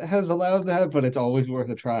with has allowed that, but it's always worth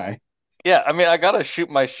a try. Yeah, I mean, I gotta shoot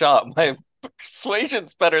my shot. My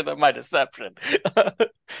persuasion's better than my deception.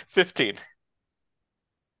 15.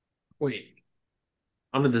 Wait,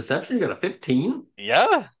 on the deception, you got a 15?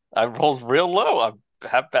 Yeah, I rolled real low. I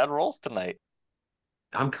have bad rolls tonight.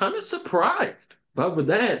 I'm kind of surprised. But with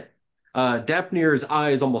that, Dapnir's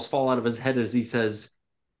eyes almost fall out of his head as he says,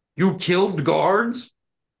 "You killed guards?"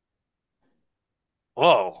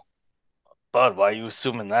 Whoa, Bud, why are you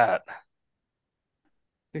assuming that?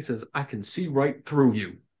 He says, "I can see right through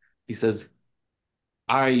you." He says,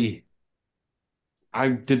 I I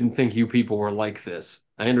didn't think you people were like this.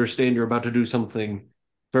 I understand you're about to do something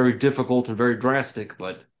very difficult and very drastic,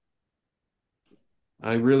 but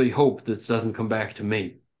I really hope this doesn't come back to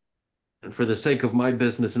me. And for the sake of my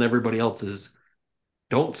business and everybody else's,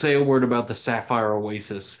 don't say a word about the Sapphire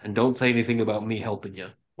Oasis and don't say anything about me helping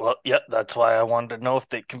you. Well, yeah, that's why I wanted to know if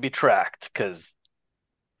they can be tracked, because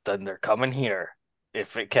then they're coming here,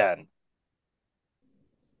 if it can.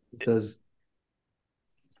 He says,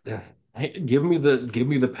 "Hey, give me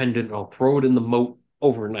the pendant. I'll throw it in the moat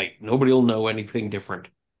overnight. Nobody will know anything different."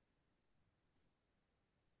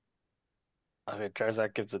 Okay,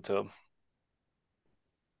 Jarzak gives it to him.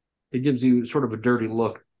 He gives you sort of a dirty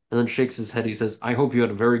look and then shakes his head. He says, "I hope you had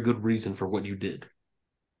a very good reason for what you did."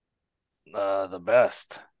 The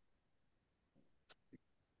best.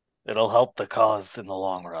 It'll help the cause in the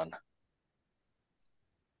long run.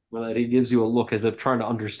 Well, he gives you a look as if trying to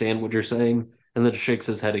understand what you're saying. and then shakes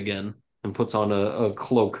his head again and puts on a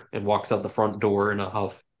cloak and walks out the front door in a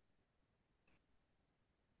huff.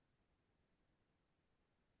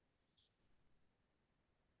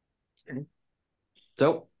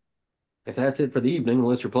 So, if that's it for the evening,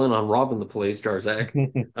 unless you're planning on robbing the place, Jarzak,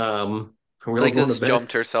 are we all going to Klika's bed?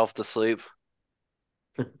 jumped herself to sleep.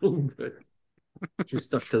 She's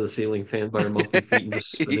stuck to the ceiling fan by her monkey feet and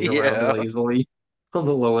just spinning around Yeah. lazily on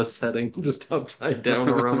the lowest setting, just upside down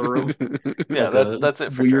around the room Yeah, like a that's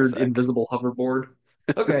it for weird Jarzak. invisible hoverboard.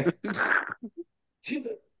 Okay.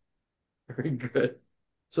 Very good.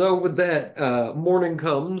 So with that, morning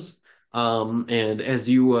comes, and as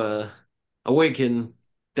you awaken,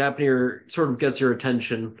 Dapnir sort of gets your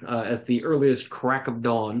attention at the earliest crack of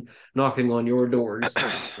dawn, knocking on your doors,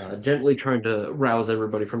 gently trying to rouse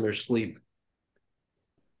everybody from their sleep.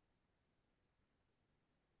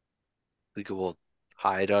 Klika will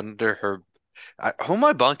hide under her. Who am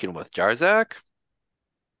I bunking with? Jarzak?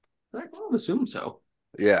 I would assume so.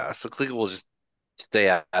 Yeah, so Klika will just stay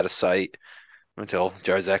out of sight until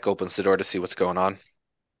Jarzak opens the door to see what's going on.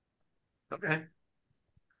 Okay.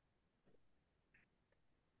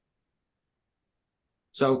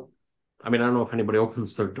 So, I mean, I don't know if anybody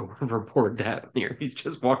opens their door for poor Dapnir. He's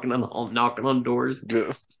just walking down the hall, knocking on doors.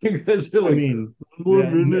 Yeah. You guys are I like, mean,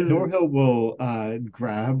 "One minute." Norhill will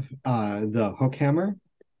grab the hook hammer,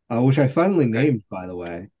 which I finally Okay. named, by the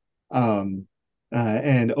way,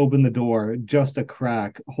 and open the door just a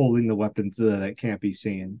crack, holding the weapon so that it can't be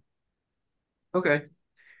seen. Okay.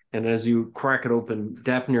 And as you crack it open,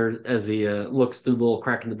 Dapnir, as he looks through the little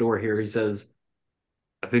crack in the door here, he says,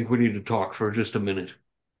 I think we need to talk for just a minute.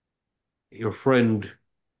 Your friend,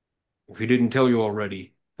 if he didn't tell you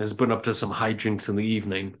already, has been up to some hijinks in the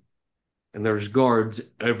evening, and there's guards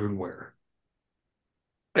everywhere.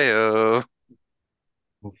 Heyo.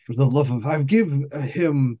 For the love of, I've given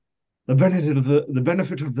him the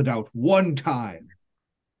benefit of the doubt one time,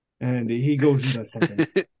 and he goes and does something.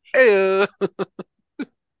 Heyo.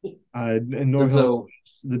 And And Norhill so,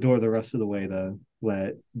 opens the door the rest of the way to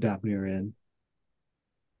let Daphne in.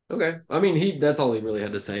 okay. I mean, that's all he really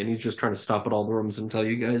had to say, and he's just trying to stop at all the rooms and tell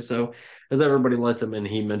you guys. So, as everybody lets him in,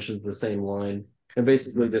 he mentions the same line. And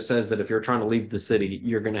basically just says that if you're trying to leave the city,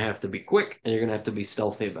 you're going to have to be quick and you're going to have to be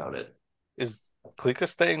stealthy about it. Is Klika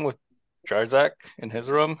staying with Jarzak in his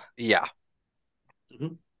room? Yeah.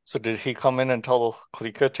 Mhm. So did he come in and tell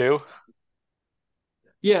Klika too?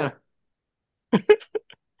 Yeah.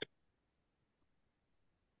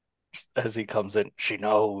 As he comes in, she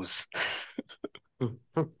knows.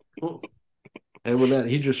 And with that,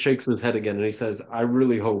 he just shakes his head again and he says, I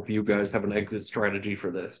really hope you guys have an exit strategy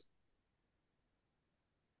for this.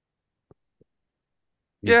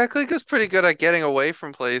 Yeah, Klika's pretty good at getting away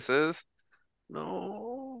from places.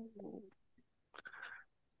 No.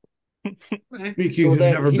 Okay. Speaking So with has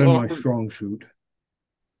that, never been my strong suit.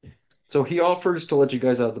 So he offers to let you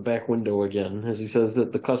guys out the back window again, as he says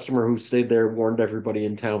that the customer who stayed there warned everybody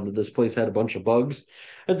in town that this place had a bunch of bugs.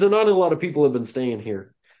 And so not a lot of people have been staying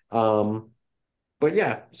here. Um, but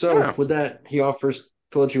yeah, so Yeah. with that, he offers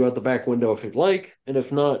to let you out the back window if you'd like, and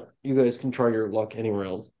if not, you guys can try your luck anywhere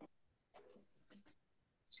else.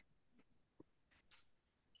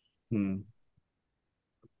 Hmm.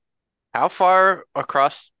 How far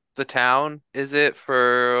across the town is it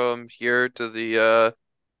from here to the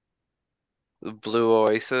Blue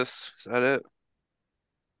Oasis? Is that it?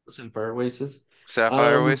 Sapphire Oasis.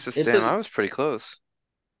 Sapphire Oasis? It's Damn, a I was pretty close.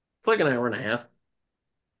 it's like an hour and a half.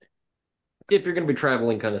 If you're going to be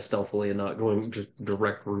traveling kind of stealthily and not going just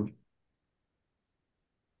direct route.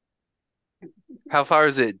 How far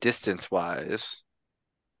is it distance wise?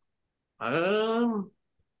 Um,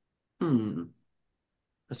 hmm.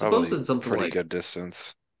 I suppose Probably it's something pretty like, good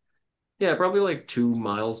distance. yeah, probably like 2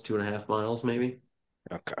 miles, 2.5 miles, maybe.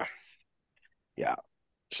 Okay. Yeah.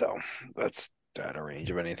 So that's out of range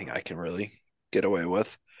of anything I can really get away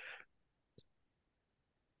with.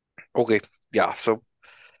 Okay. Yeah. So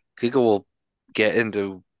Giga will get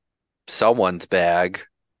into someone's bag.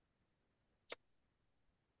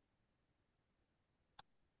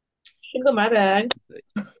 Should go my bag.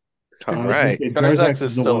 All I was gonna right. say Jarzak's Jarzak's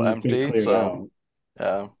is is the still one that's been empty, cleared so out.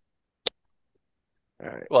 yeah. All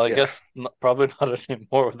right. Well, I Yeah. guess probably not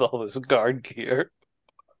anymore with all this guard gear.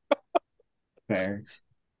 Fair.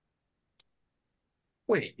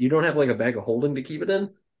 Wait, you don't have like a bag of holding to keep it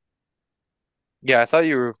in? Yeah. I thought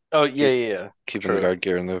you were Oh yeah, yeah, yeah. keeping the True. guard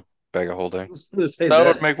gear in the bag of I holding. was going to say That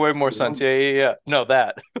would that. make way more sense. Yeah, yeah, yeah. No,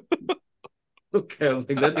 that. Okay, I was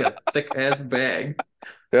like, that'd be a thick ass bag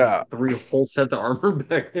Yeah. with 3 whole sets of armor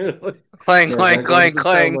back there. Like, Clang, clang, Jarzak, why clang, does it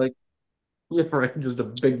sound clang. like, yeah, right, just a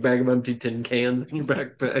big bag of empty tin cans in your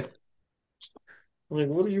backpack? Like,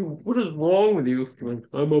 what is wrong with you? Like,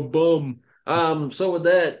 I'm a bum. So with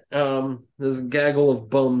that, this gaggle of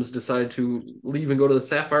bums decide to leave and go to the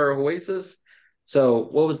Sapphire Oasis. So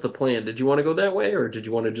what was the plan? Did you want to go that way, or did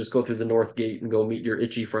you want to just go through the North Gate and go meet your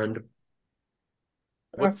itchy friend?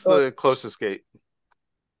 What's the closest gate?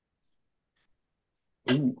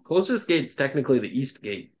 Ooh, closest gate's technically the East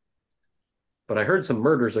Gate, but I heard some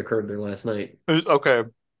murders occurred there last night. Okay.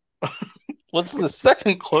 What's the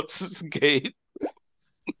second closest gate?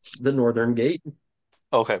 The Northern Gate.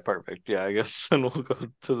 Okay, perfect. Yeah, I guess then we'll go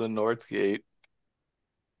to the north gate.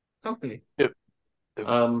 Okay. If, if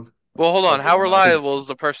Well, hold on. other How than that. reliable is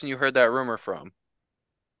the person you heard that rumor from?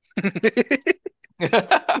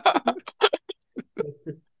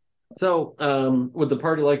 So, would the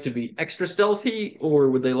party like to be extra stealthy, or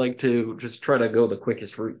would they like to just try to go the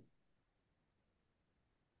quickest route?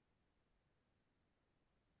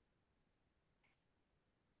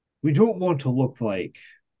 We don't want to look like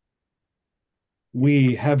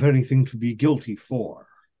we have anything to be guilty for.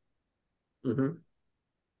 Hmm.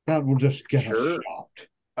 That will just get us Sure. stopped.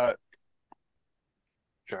 uh,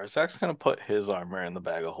 Jarzak's gonna put his armor in the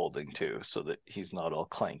bag of holding too, so that he's not all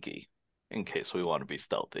clanky, in case we want to be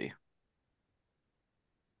stealthy.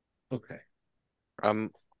 Okay.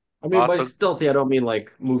 I'm I mean, by also, stealthy, I don't mean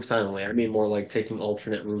like move silently. I mean more like taking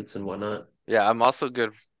alternate routes and whatnot. yeah, I'm also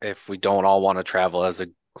good if we don't all want to travel as a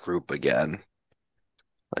group again.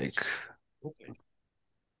 Like, Okay.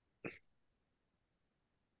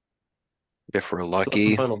 if we're So what's the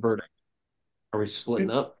lucky. final verdict? Are we splitting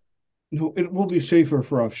It, up? no, it will be safer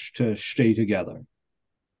for us to stay together.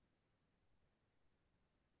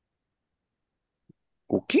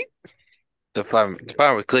 Okay. If I'm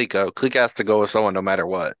with Klika, Klika has to go with someone no matter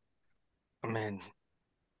what. I mean,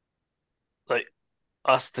 like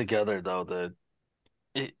us together though,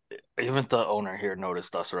 it, even the owner here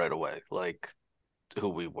noticed us right away, like who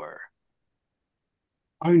we were.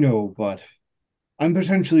 I know, but I'm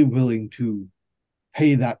potentially willing to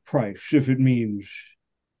pay that price if it means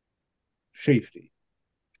safety.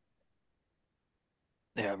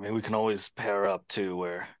 Yeah, I mean, we can always pair up too,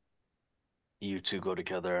 where you two go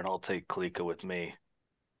together and I'll take Klika with me,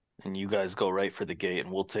 and you guys go right for the gate,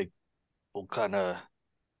 and we'll kind of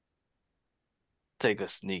take a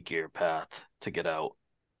sneakier path to get out.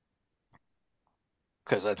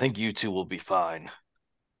 Because I think you two will be fine.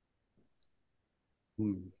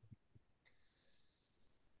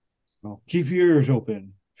 So keep your ears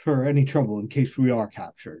open for any trouble in case we are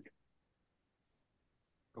captured.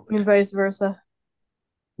 And vice versa.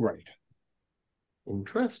 Right.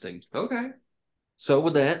 Interesting. Okay. So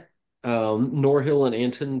with that, Norhill and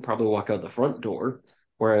Anton probably walk out the front door,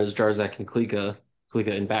 whereas Jarzak and Klika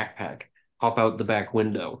and Backpack hop out the back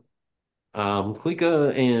window.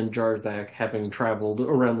 Klika and Jarzak, having traveled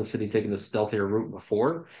around the city taking the stealthier route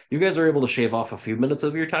before, you guys are able to shave off a few minutes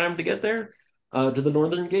of your time to get there, to the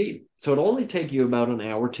northern gate. So it'll only take you about an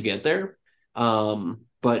hour to get there.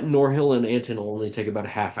 But Norhill and Anton will only take about a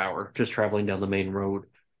half hour just traveling down the main road.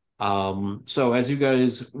 So as you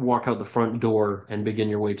guys walk out the front door and begin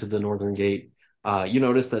your way to the northern gate, you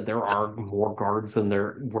notice that there are more guards than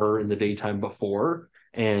there were in the daytime before.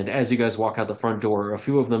 And as you guys walk out the front door, a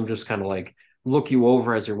few of them just kind of like look you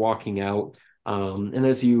over as you're walking out. And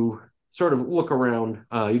as you sort of look around,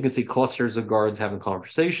 you can see clusters of guards having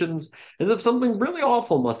conversations as if something really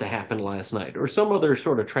awful must have happened last night or some other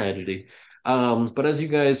sort of tragedy. But as you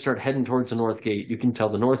guys start heading towards the North Gate, you can tell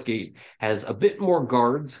the North Gate has a bit more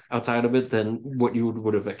guards outside of it than what you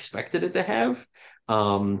would have expected it to have.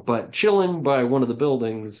 But chilling by one of the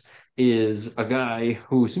buildings is a guy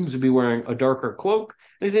who seems to be wearing a darker cloak.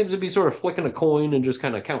 And he seems to be sort of flicking a coin and just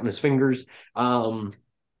kind of counting his fingers.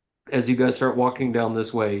 As you guys start walking down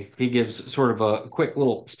this way, he gives sort of a quick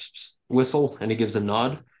little whistle and he gives a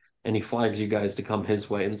nod and he flags you guys to come his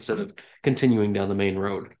way instead of continuing down the main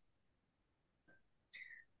road.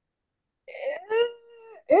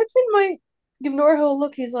 Anton might give Norhill a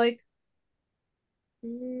look. He's like,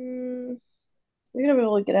 we're gonna be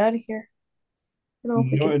able to get out of here. I don't know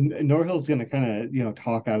if we can. Norhill's gonna kind of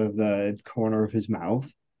talk out of the corner of his mouth,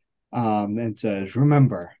 and says,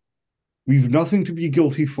 "Remember, we've nothing to be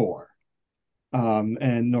guilty for." And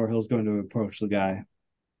Norhill's going to approach the guy.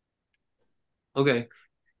 Okay.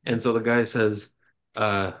 And so the guy says,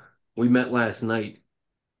 uh, we met last night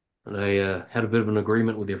and I had a bit of an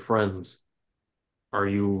agreement with your friends. Are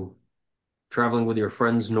you traveling with your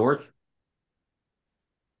friends north?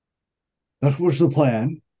 That was the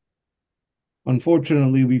plan.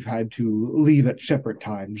 Unfortunately, we've had to leave at separate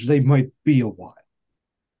times. They might be a while.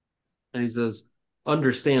 And he says,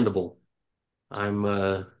 understandable. I'm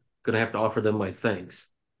going to have to offer them my thanks.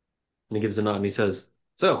 And he gives a nod and he says,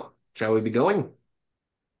 "So, shall we be going?"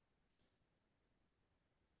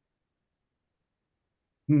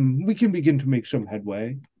 We can begin to make some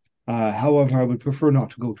headway. However, I would prefer not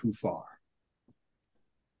to go too far.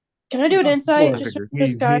 Can I do an Not insight before just for figured.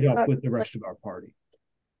 this we guy? meet up with the rest of our party.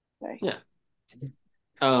 Okay. Yeah.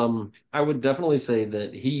 I would definitely say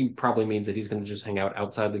that he probably means that he's going to just hang out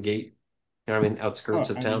outside the gate. You know what I mean? Outskirts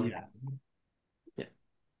Oh, of I mean, town. yeah. Yeah.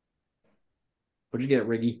 What'd you get,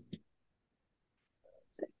 Riggy?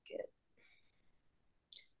 Second.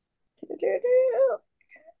 Got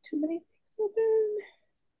too many things open.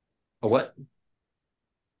 A what?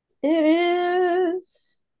 It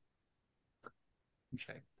is.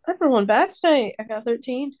 Okay. I rolling bad tonight. I got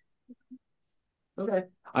 13. Okay.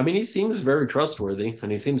 I mean, he seems very trustworthy,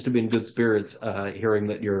 and he seems to be in good spirits, hearing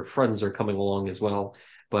that your friends are coming along as well.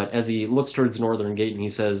 But as he looks towards Northern Gate and he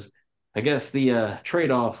says, "I guess the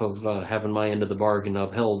trade-off of having my end of the bargain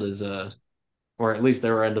upheld is, or at least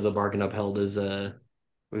their end of the bargain upheld is,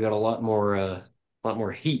 we got a lot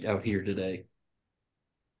more heat out here today.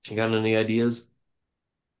 You got any ideas?"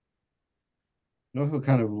 Noho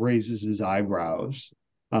kind of raises his eyebrows,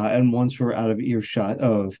 and once we're out of earshot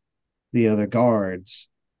of the other guards,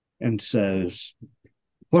 and says,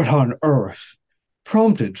 "What on earth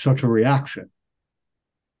prompted such a reaction?"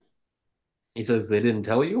 He says, "They didn't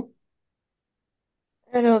tell you?"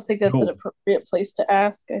 I don't think that's an No. appropriate place to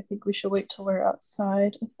ask. I think we should wait till we're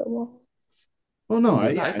outside of the wall. Well, no, He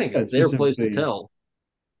says, yeah, "I I think said it's their place to specifically. tell."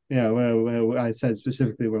 Yeah, well, I said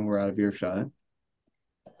specifically when we're out of earshot.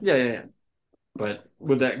 Yeah, yeah, yeah. But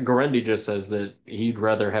with that, Gorendi just says that he'd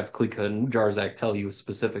rather have Klika and Jarzak tell you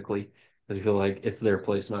specifically. I feel like it's their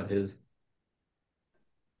place, not his.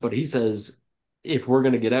 But he says if we're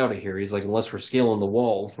going to get out of here, he's like, unless we're scaling the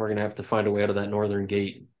wall, we're going to have to find a way out of that northern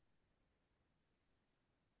gate.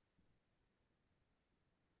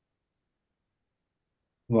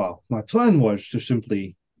 Well, my plan was to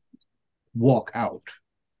simply walk out.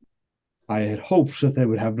 I had hopes that they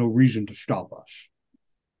would have no reason to stop us.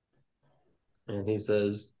 And he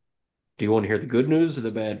says, "Do you want to hear the good news or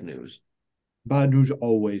the bad news?" Bad news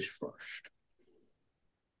always first.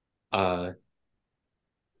 Uh,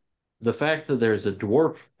 the fact that there's a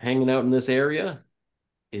dwarf hanging out in this area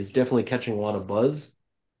is definitely catching a lot of buzz.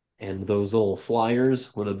 And those little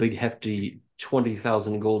flyers with a big hefty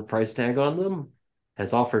 20,000 gold price tag on them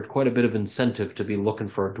has offered quite a bit of incentive to be looking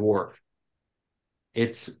for a dwarf.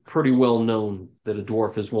 It's pretty well known that a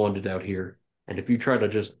dwarf is wanted out here. And if you try to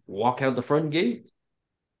just walk out the front gate,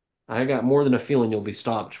 I got more than a feeling you'll be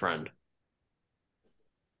stopped, friend.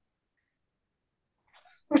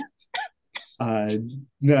 Uh,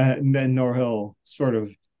 Norhill sort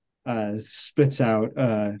of spits out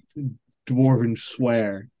a dwarven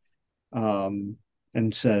swear, um,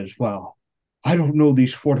 and says, "Well, I don't know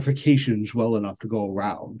these fortifications well enough to go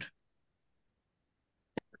around."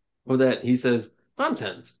 With that, he says,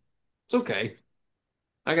 "Nonsense. It's okay.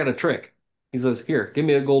 I got a trick." He says, "Here, give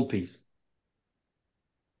me a gold piece."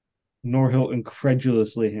 Norhill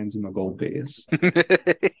incredulously hands him a gold piece.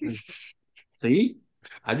 "See?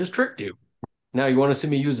 I just tricked you. Now you want to see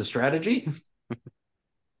me use a strategy?"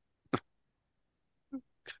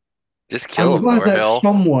 Just kill I'm him, glad that Norhill.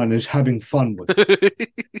 someone is having fun with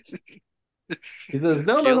it. He says, Just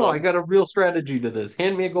 "No, no, no. kill I him. got a real strategy to this.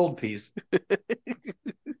 Hand me a gold piece."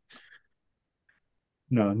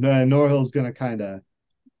 No, Norhill's gonna kind of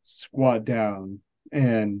squat down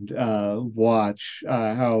and watch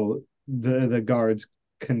how the guards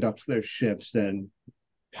conduct their shifts and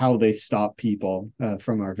how they stop people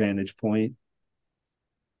from our vantage point.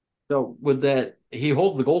 So with that, he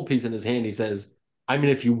holds the gold piece in his hand. He says, "I mean,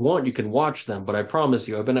 if you want, you can watch them, but I promise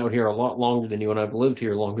you, I've been out here a lot longer than you, and I've lived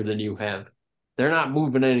here longer than you have. They're not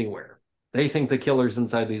moving anywhere. They think the killer's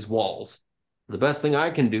inside these walls. The best thing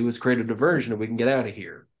I can do is create a diversion and we can get out of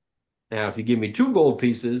here. Now, if you give me two gold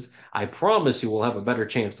pieces, I promise you we'll have a better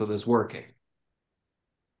chance of this working."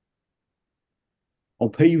 I'll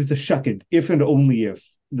pay you the second if and only if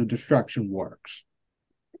the distraction works.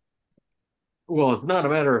 Well, it's not a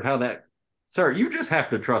matter of how that. Sir, you just have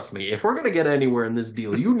to trust me. If we're going to get anywhere in this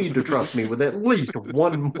deal, you need to trust me with at least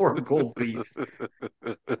one more gold piece.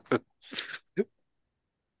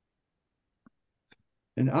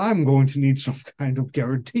 And I'm going to need some kind of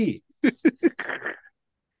guarantee.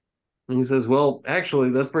 And he says, "Well, actually,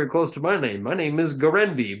 that's pretty close to my name. My name is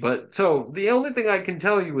Garendi. But so the only thing I can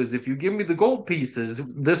tell you is if you give me the gold pieces,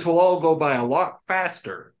 this will all go by a lot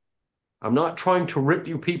faster. I'm not trying to rip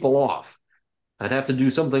you people off. I'd have to do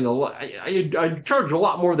something a lot. I'd charge a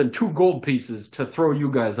lot more than two gold pieces to throw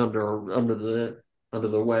you guys under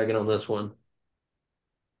the wagon on this one."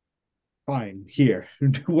 Fine, here,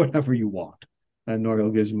 do whatever you want. And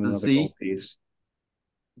Norhill gives him another gold See, piece.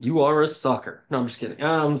 you are a sucker. No, I'm just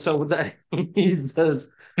kidding. So with that, he says,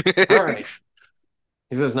 "All right."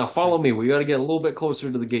 He says, "Now follow me. We got to get a little bit closer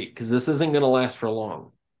to the gate because this isn't going to last for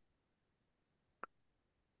long."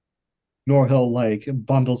 Norhill like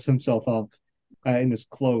bundles himself up in his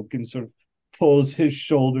cloak and sort of pulls his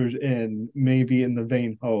shoulders in, maybe in the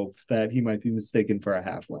vain hope that he might be mistaken for a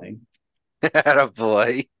halfling.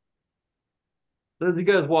 Attaboy. As you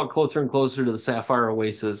guys walk closer and closer to the Sapphire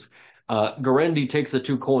Oasis, Garendi takes the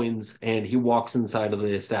 2 coins and he walks inside of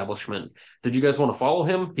the establishment. Did you guys want to follow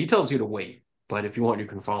him? He tells you to wait, but if you want, you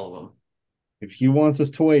can follow him. If he wants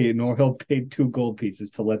us to wait, Norhill paid 2 gold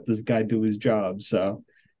pieces to let this guy do his job. So,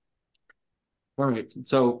 All right.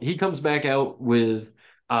 So he comes back out with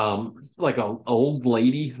like a old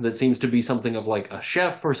lady that seems to be something of like a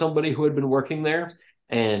chef or somebody who had been working there.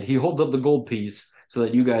 And he holds up the gold piece so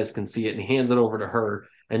that you guys can see it and he hands it over to her.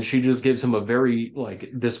 And she just gives him a very like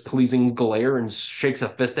displeasing glare and shakes a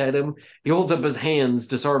fist at him. He holds up his hands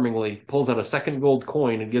disarmingly, pulls out a second gold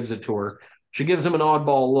coin and gives it to her. She gives him an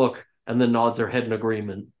oddball look and then nods her head in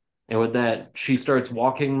agreement. And with that, she starts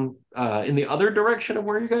walking in the other direction of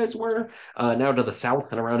where you guys were, now to the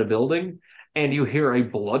south and around a building. And you hear a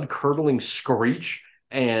blood curdling screech.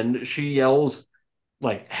 And she yells,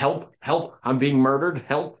 like, "Help, help, I'm being murdered.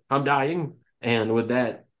 Help, I'm dying." And with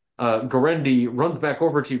that, Garendi runs back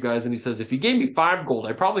over to you guys and he says, "If you gave me 5 gold,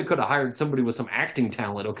 I probably could have hired somebody with some acting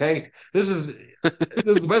talent, okay? This is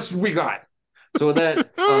the best we got." So with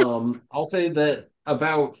that, I'll say that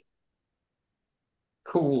about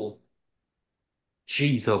cool.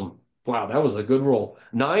 Jeez, wow, that was a good roll.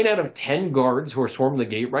 9 out of 10 guards who are swarming the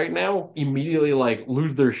gate right now immediately like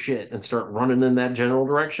lose their shit and start running in that general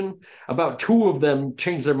direction. About 2 of them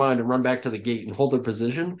change their mind and run back to the gate and hold their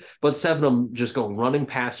position, but 7 of them just go running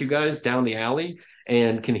past you guys down the alley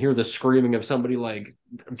and can hear the screaming of somebody like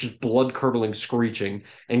just blood curdling screeching.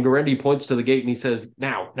 And Garendi points to the gate and he says,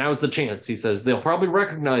 now's the chance. He says, "They'll probably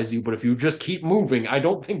recognize you, but if you just keep moving, I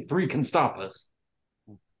don't think 3 can stop us."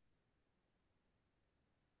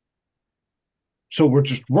 so we're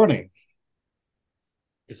just running.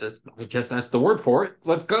 He says, "I guess that's the word for it.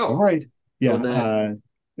 Let's All go." right. So Yeah. with that,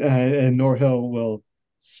 And Norhill will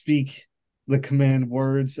speak the command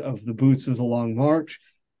words of the Boots of the Long March.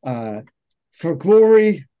 For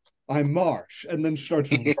glory, I march, and then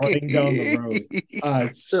starts running down the road, they're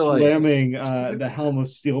like, slamming the helm of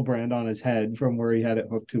Steelbrand on his head from where he had it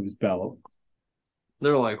hooked to his belt.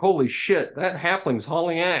 "Holy shit, that halfling's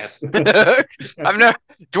hauling ass." I've never.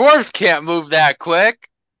 Dwarves can't move that quick.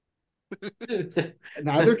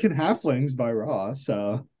 Neither can halflings by Raw,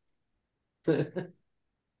 so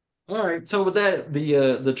All right, so with that,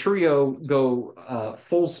 the trio go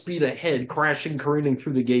full speed ahead, crashing, careening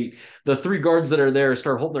through the gate. The 3 guards that are there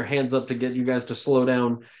start holding their hands up to get you guys to slow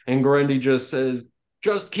down, and Grundy just says,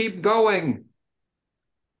 "Just keep going."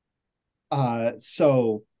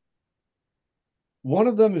 so one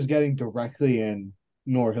of them is getting directly in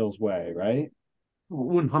Norhill's way, right?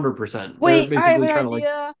 100%. They're Wait, I have basically an trying to like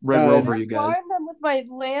idea. red Uh, rover Can I you guys. blind them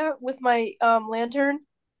with my lantern?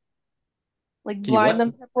 Like Can you blind what?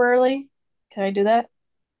 them temporarily? Can I do that?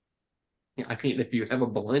 Yeah, I mean, if you have a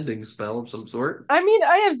blending spell of some sort. I mean,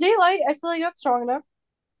 I have daylight. I feel like that's strong enough.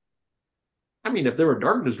 I mean, if there were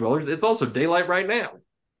darkness dwellers, it's also daylight right now.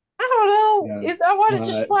 I don't know. Yeah. I want to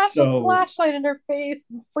just flash a So flashlight in their face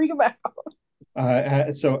and freak them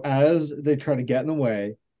out. so as they try to get in the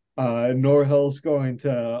way, Norhill's going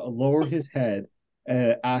to lower his head,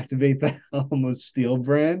 activate the helm of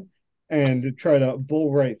Steelbrand, and try to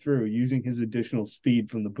bull right through using his additional speed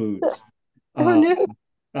from the boots, Oh uh,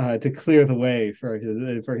 no. to clear the way for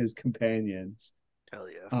his companions. Hell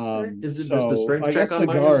yeah. Is it just a So strength I check guess on the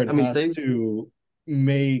my end? guard I mean, has save? to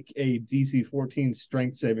make a DC 14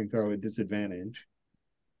 strength saving throw at disadvantage.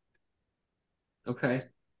 Okay.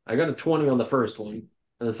 I got a 20 on the first one.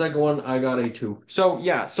 And the second one, I got a 2. So,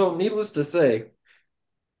 yeah. So, needless to say,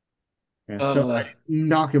 Yeah, so uh, I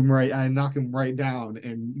knock him right down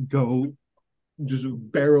and go just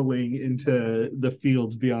barreling into the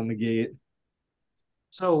fields beyond the gate.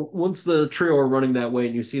 so once the trio are running that way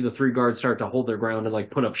and you see the 3 guards start to hold their ground and like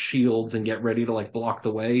put up shields and get ready to like block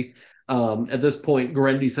the way, at this point,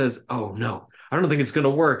 Garendi says, "Oh no, I don't think it's going to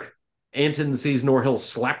work." Anton sees Norhill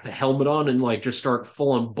slap the helmet on and like just start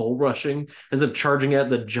full on bull rushing as if charging at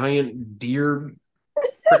the giant deer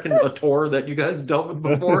freaking Ator that you guys dealt with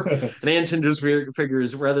before. And Anton just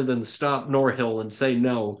figures rather than stop Norhill and say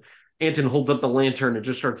no, Anton holds up the lantern and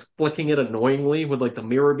just starts flicking it annoyingly with like the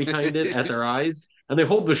mirror behind it at their eyes. And they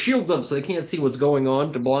hold the shields up so they can't see what's going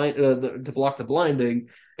on to block the blinding.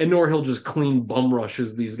 And Norhill just clean bum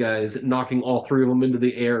rushes these guys, knocking all three of them into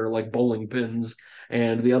the air like bowling pins.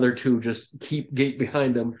 And the other two just keep gate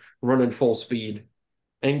behind him, running full speed.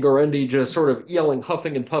 And Gorendi just sort of yelling,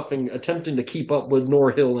 huffing and puffing, attempting to keep up with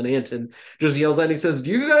Norhill and Anton, just yells out and he says,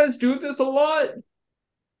 "Do you guys do this a lot?"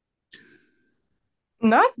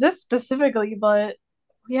 Not this specifically, but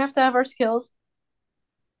we have to have our skills.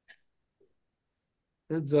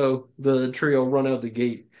 And so the trio run out the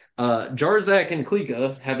gate. Jarzak and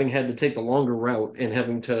Klika, having had to take the longer route and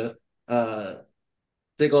having to uh,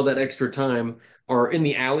 take all that extra time, are in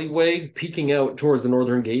the alleyway peeking out towards the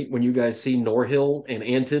northern gate when you guys see Norhill and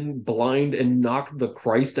Anton blind and knock the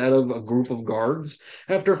Christ out of a group of guards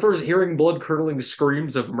after first hearing blood curdling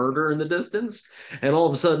screams of murder in the distance. And all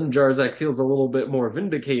of a sudden, Jarzak feels a little bit more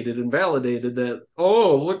vindicated and validated that,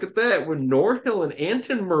 oh, look at that. When Norhill and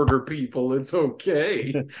Anton murder people, it's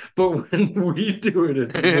okay. But when we do it,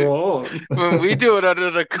 it's wrong. When we do it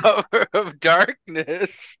under the cover of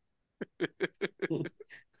darkness.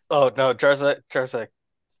 Oh no, Jarzak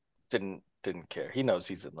didn't care. He knows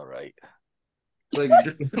he's in the right. Like,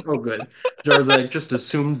 oh, good. Jarzak just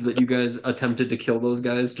assumes that you guys attempted to kill those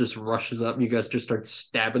guys, just rushes up, and you guys just start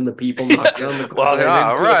stabbing the people, knocking on the Well, they Yeah,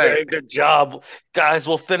 didn't do a right. very good job. Guys,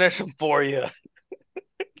 we'll finish them for you.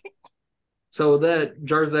 So that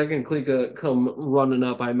Jarzak and Klika come running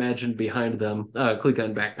up, I imagine, behind them, Klika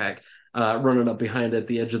and Backpack, running up behind at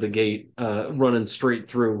the edge of the gate, running straight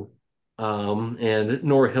through. And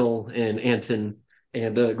Norhill and Anton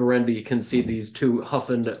and Gorendi can see these two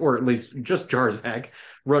huffing, or at least just Jarzak,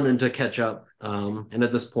 running to catch up. And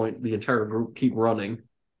at this point, the entire group keep running.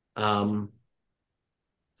 Um,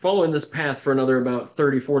 Following this path for another about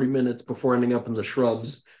 30, 40 minutes before ending up in the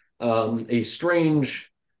shrubs, a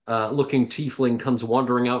strange looking tiefling comes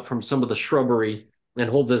wandering out from some of the shrubbery and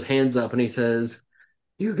holds his hands up and he says,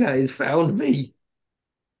 "You guys found me.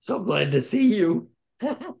 So glad to see you."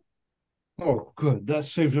 Oh, good. That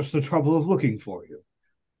saves us the trouble of looking for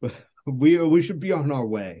you. We should be on our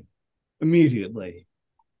way immediately.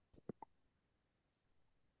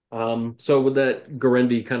 So with that,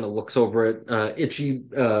 Gorendi kind of looks over at Itchy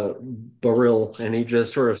Baril and he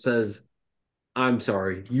just sort of says, "I'm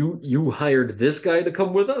sorry, you hired this guy to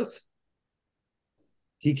come with us?"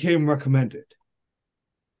 He came recommended.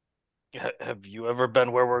 Have you ever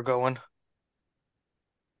been where we're going?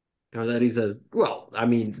 Or that he says, "Well, I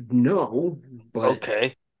mean, no, but."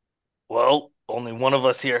 Okay. Well, only one of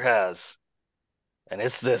us here has, and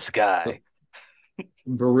it's this guy.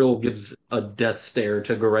 Baril gives a death stare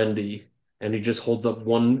to Gorendi, and he just holds up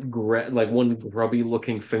one grubby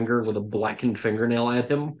looking finger with a blackened fingernail at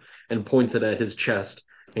him and points it at his chest.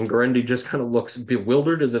 And Gorendi just kind of looks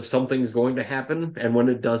bewildered as if something's going to happen, and when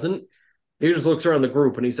it doesn't, he just looks around the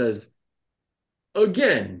group and he says,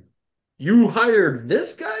 "Again, you hired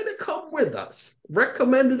this guy to come with us,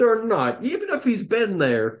 recommended or not, even if he's been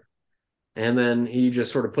there." And then he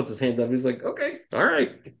just sort of puts his hands up. He's like, "Okay, all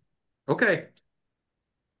right, okay."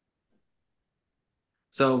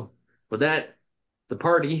 So with that, the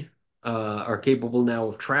party are capable now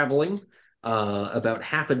of traveling about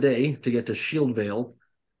half a day to get to Shieldvale,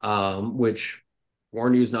 which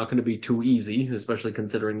warn you is not going to be too easy, especially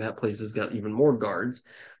considering that place has got even more guards.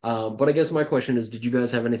 But I guess my question is, did you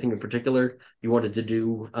guys have anything in particular you wanted to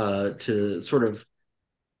do to sort of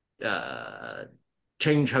uh,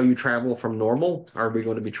 change how you travel from normal? Are we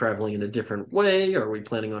going to be traveling in a different way? Are we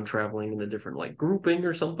planning on traveling in a different like grouping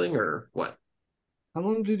or something, or what? How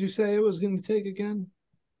long did you say it was going to take again?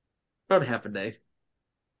 About half a day.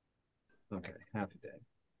 Okay, half a day.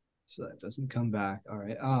 So that doesn't come back. All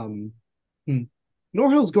right.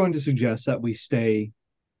 Norhill's going to suggest that we stay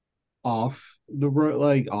off the road,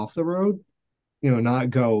 like off the road. Not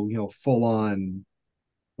go, full on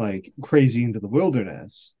like crazy into the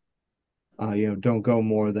wilderness. Don't go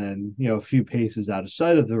more than, a few paces out of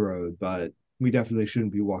sight of the road, but we definitely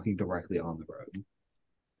shouldn't be walking directly on the road.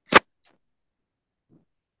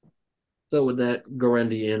 So with that,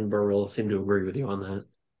 Gorendi and Burrell seem to agree with you on that.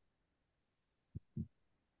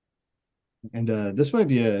 And this might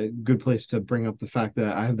be a good place to bring up the fact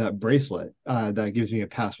that I have that bracelet that gives me a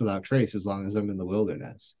pass without trace as long as I'm in the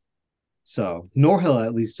wilderness. So Norhill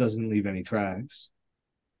at least doesn't leave any tracks.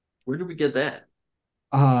 Where did we get that?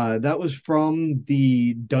 That was from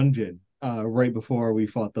the dungeon right before we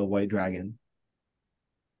fought the White Dragon.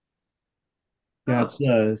 Yeah, it's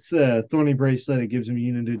the thorny bracelet. It gives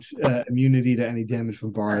immunity to any damage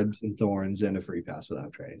from barbs and thorns, and a free pass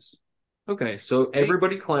without trace. Okay, so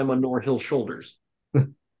everybody climb on Norhill's shoulders.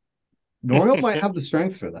 Norhill might have the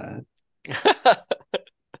strength for that.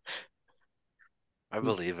 I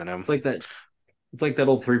believe in him. Like that. It's like that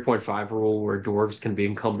old 3.5 rule where dwarves can be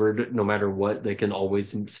encumbered no matter what, they can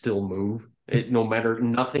always still move. No matter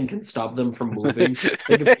nothing can stop them from moving.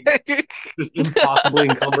 They can be just impossibly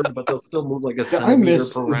encumbered, but they'll still move like a Yeah, I centimeter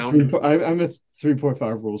miss per round. I miss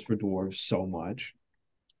 3.5 rules for dwarves so much.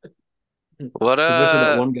 What Especially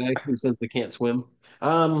that one guy who says they can't swim.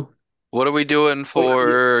 what are we doing Oh yeah,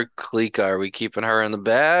 for Klika? Are we keeping her in the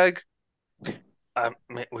bag? I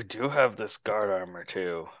mean, we do have this guard armor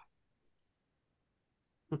too.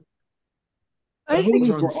 I As long think those as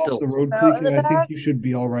are she's on we're off the stilts. road, out in the Cleaky, I think back. you should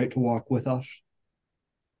be all right to walk with us.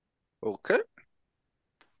 Okay.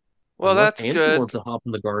 Well, Unless that's Anton good. wants to hop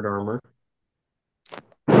in the guard armor.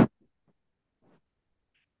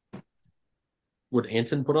 Would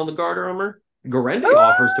Anton put on the guard armor? Garendi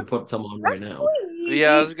offers to put some on right now.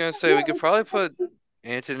 Yeah, I was Actually, gonna say we yeah, could probably put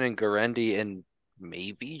Anton and Garendi and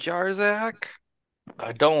maybe Jarzak.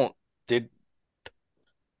 I don't. Did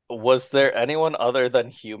Was there anyone other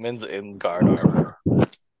than humans in guard armor?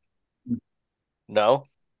 No?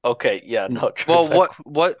 Okay, yeah, No. no, Well, Jarzak.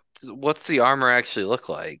 what's the armor actually look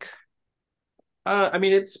like? I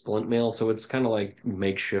mean, it's splint mail, so it's kind of like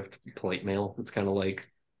makeshift plate mail. It's kind of like,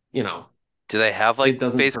 you know, Do they have it like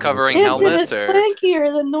doesn't face perfectly covering fit on Anton you. is helmets or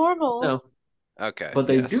clankier than normal. No, okay, but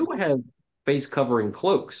they yes. do have face covering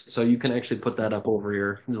cloaks, so you can actually put that up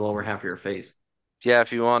over the lower half of your face. Yeah,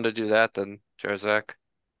 if you want to do that then Jarzak.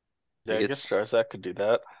 Yeah, Like I guess it's Jarzak could do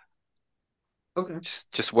that. Okay.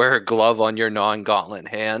 just wear a glove on your non-gauntlet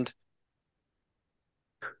hand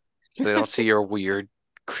so they don't see your weird,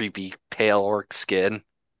 creepy pale orc skin.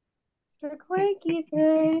 You're clanky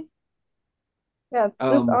today. Yeah,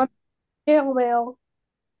 this Um, on jail mail.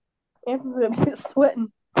 Anton's gonna be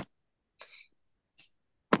sweating.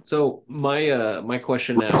 so my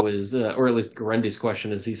question now is, or at least Garendi's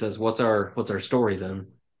question is, he says, "What's our story then?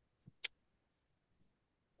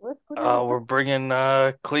 Let's put in We're bringing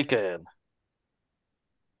Klika in,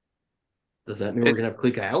 Does that mean we're It gonna have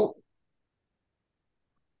Klika out?"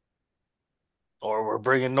 or we're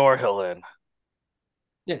bringing Norhill in.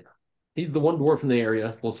 Yeah, he's the one dwarf in the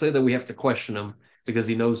area. We'll say that we have to question him because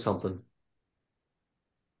he knows something.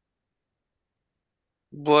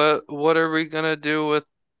 what are we gonna do with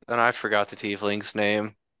and I forgot the tiefling's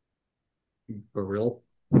name. For real.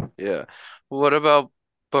 Yeah. What about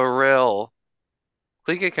Baril?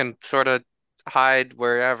 Klika can sort of hide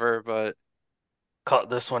wherever, but Caught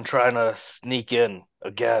this one trying to sneak in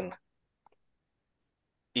again.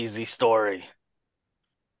 Easy story.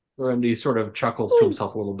 Garendi sort of chuckles to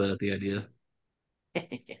himself a little bit at the idea.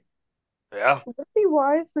 Yeah. would it be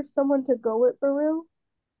wise for someone to go with Baru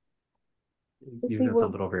to You see got where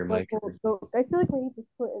something over here, like Mike. we'll go? I feel like we need to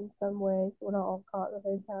split in some way so we're not all caught at the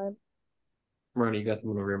same time. Ronnie, you got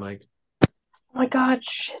something over here, Mike. Oh my god,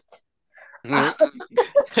 shit.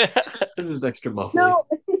 It was extra muffly. No,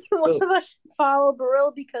 I think one So, of us should follow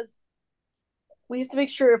Baril because we have to make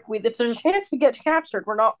sure if there's a chance we get captured,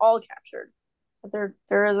 we're not all captured. But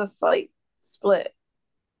there is a slight split,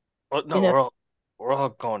 Well, no, you know. we're all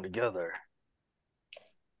going together.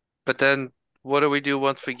 but then what do we do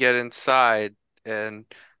once we get inside and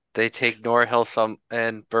they take Norhill some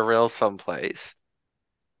and Baril someplace?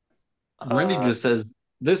 Randy Uh, just says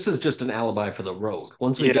this is just an alibi for the road.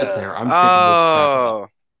 Once we get yeah, there, I'm taking this crap out. Oh,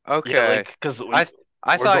 yeah, okay. like because I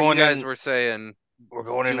I we're thought you going guys in, were saying we're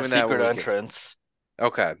going in a doing that when secret we get. entrance.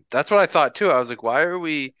 Okay, that's what I thought too. I was like, why are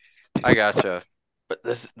we? I gotcha. But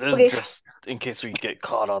this is Okay, just in case we get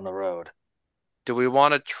caught on the road. Do we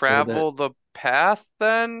want to Or that, travel the path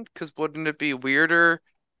then? Because wouldn't it be weirder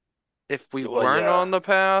if we Well, weren't yeah, on the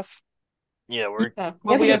path? yeah, yeah, we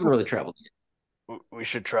well, have we to haven't really traveled yet. we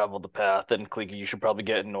should travel the path. And Cleaky, you should probably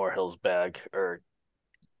get in Norhill's bag, or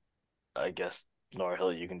I guess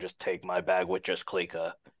Norhill, you can just take my bag with just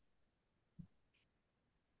Klika.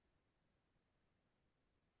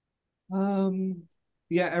 Um,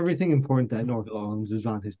 yeah, everything important that Norville owns is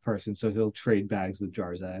on his person, so he'll trade bags with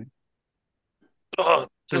Jarzak. Oh,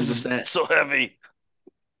 So this with is that, so heavy.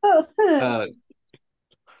 uh,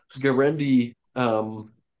 Garendi,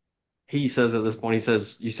 he says at this point, he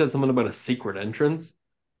says, "You said something about a secret entrance."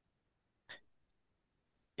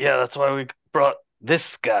 Yeah, that's why we brought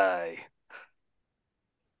this guy.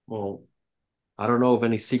 Well, I don't know of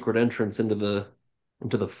any secret entrance into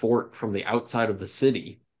the fort from the outside of the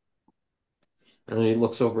city. And then he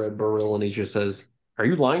looks over at Burrill and he just says, "Are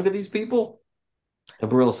you lying to these people?" And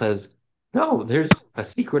Burrill says, "No, there's a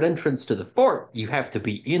secret entrance to the fort. You have to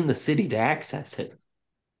be in the city to access it.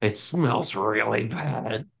 It smells really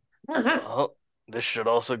bad." Well, this should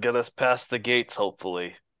also get us past the gates,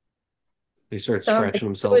 hopefully. He starts Sounds like scratching a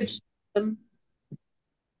himself. good system.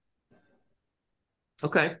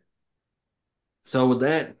 Okay. So with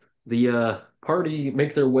that, the party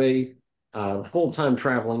make their way full time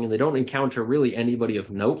traveling, and they don't encounter really anybody of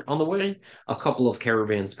note on the way. A couple of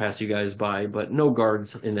caravans pass you guys by, but no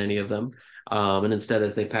guards in any of them. And instead,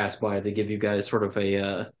 as they pass by, they give you guys sort of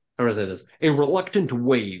a how do I say this? A reluctant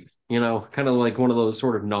wave, kind of like one of those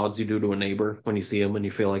sort of nods you do to a neighbor when you see them, and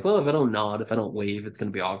you feel like, well, if I don't nod, if I don't wave, it's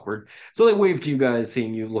going to be awkward. So they wave to you guys,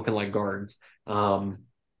 seeing you looking like guards.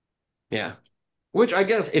 Yeah. Which I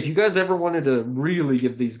guess if you guys ever wanted to really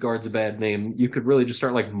give these guards a bad name, you could really just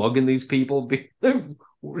start like mugging these people,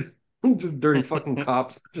 just dirty fucking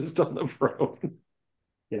cops just on the road.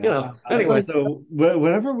 Yeah. Anyway, So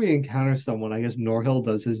whenever we encounter someone, I guess Norhill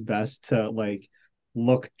does his best to like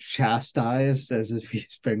look chastised as if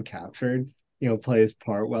he's been captured. Play his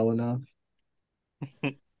part well enough.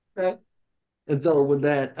 and so with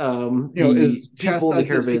that, As the people in the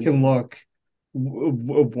chastised as he caravans, can look,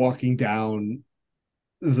 walking down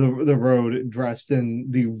the road dressed in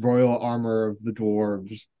the royal armor of the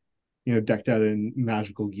dwarves, decked out in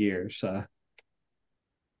magical gear. So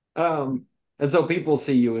Um, and so people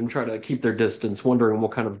see you and try to keep their distance, wondering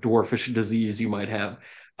what kind of dwarfish disease you might have.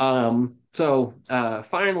 So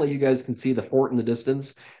finally, you guys can see the fort in the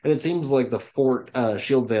distance, and it seems like the fort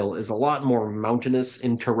Shieldvale is a lot more mountainous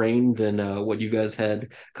in terrain than what you guys had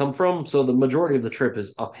come from. So the majority of the trip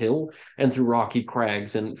is uphill and through rocky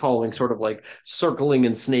crags and following sort of like circling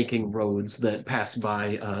and snaking roads that pass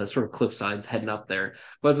by sort of cliff sides heading up there.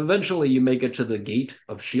 But eventually, you make it to the gate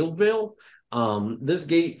of Shieldvale. This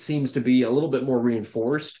gate seems to be a little bit more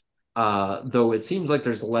reinforced, though it seems like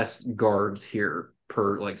there's less guards here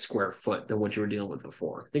per like square foot than what you were dealing with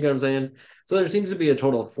before. You know what I'm saying? So there seems to be a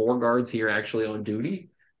total of 4 guards here actually on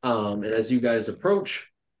duty. And as you guys approach,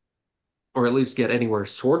 or at least get anywhere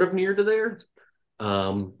sort of near to there,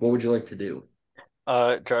 what would you like to do?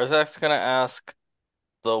 Jarzak's gonna ask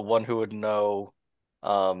the one who would know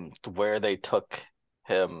where they took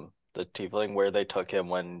him, the tiefling, where they took him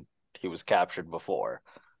when he was captured before.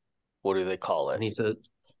 What do they call And it?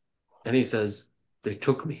 he says, they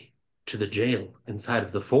took me to the jail inside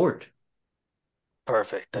of the fort.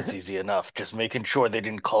 Perfect. That's easy enough. Just making sure they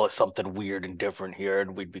didn't call it something weird and different here,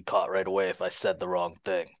 and we'd be caught right away if I said the wrong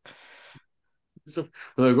thing. So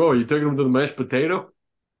they're like, oh, you taking him to the mashed potato?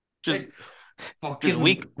 Just, Like, just fucking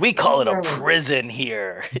we call it a prison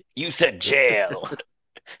here. You said jail.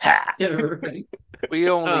 Ha. yeah, right. We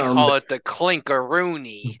only Um, call it the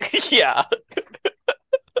Clinkaroony. Yeah.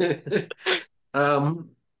 um,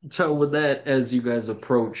 so with that, as you guys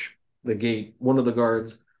approach the gate, one of the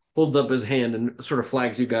guards holds up his hand and sort of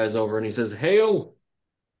flags you guys over, and he says, "Hail!"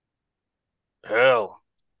 Hell.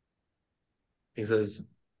 He says,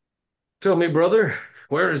 "Tell me, brother,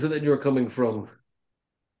 where is it that you're coming from?"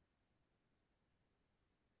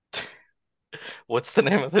 What's the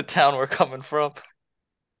name of the town we're coming from?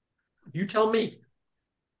 You tell me.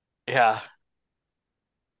 Yeah.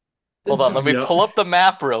 Hold on, let me Yep, pull up the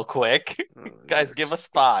map real quick. Oh, Guys, give us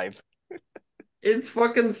 5. it's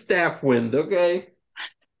fucking staff wind, okay?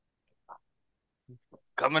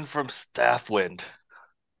 Coming from Staffwind.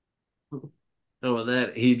 And with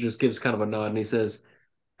that, he just gives kind of a nod and he says,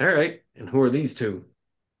 "All right, and who are these two?"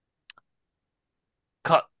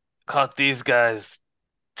 Caught caught these guys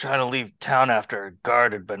trying to leave town after a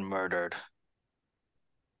guard had been murdered.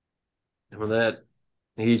 And with that,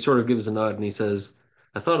 he sort of gives a nod and he says,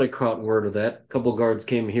 "I thought I caught word of that. A couple guards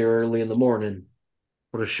came here early in the morning.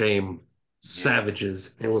 What a shame. yeah.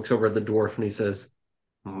 Savages." And he looks over at the dwarf and he says,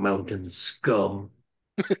 "Mountain scum."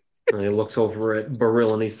 And he looks over at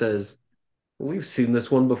Baril and he says, "We've seen this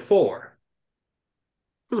one before."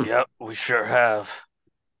 Hmm, Yep, we sure have.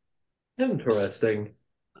 interesting.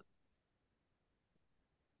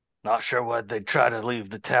 Not sure why they'd try to leave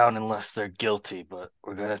the town unless they're guilty, but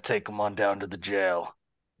we're gonna take them on down to the jail.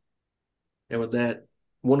 And with that,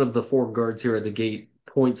 one of the 4 guards here at the gate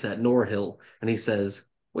points at Norhill and he says,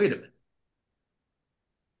 "Wait a minute.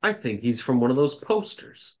 I think he's from one of those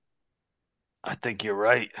posters." I think you're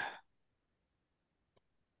right.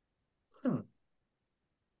 Huh.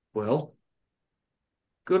 Well,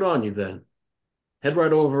 good on you then. Head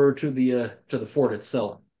right over to the fort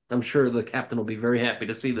itself. I'm sure the captain will be very happy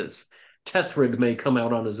to see this. Tethrid may come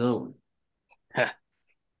out on his own.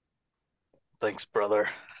 Thanks, brother.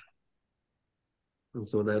 And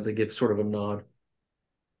so with that, they give sort of a nod.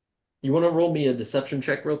 You want to roll me a deception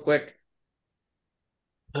check real quick?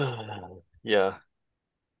 Yeah.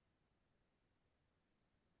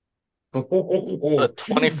 A Oh,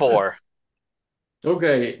 24. Jesus.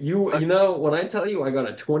 Okay, you know when I tell you I got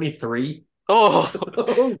a 23. Oh,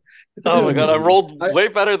 oh my God, I rolled I way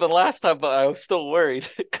better than last time, but I was still worried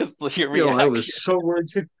because your I reaction. was so worried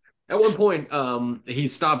too. At one point, he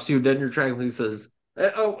stops you dead in your track and he says,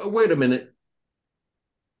 "Oh, wait a minute."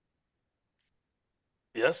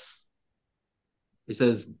 Yes. He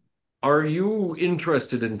says, "Are you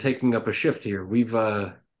interested in taking up a shift here? We've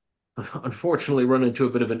unfortunately run into a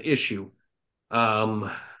bit of an issue. Um,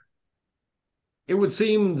 it would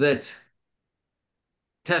seem that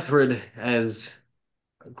Tethrid has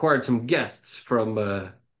acquired some guests from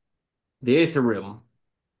the Aether Rim,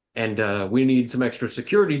 and we need some extra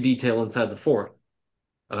security detail inside the fort.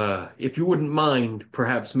 If you wouldn't mind,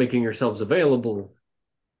 perhaps making yourselves available,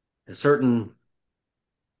 a certain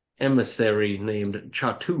emissary named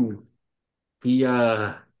Chatu. He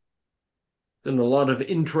done a lot of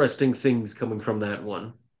interesting things coming from that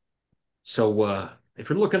one. So if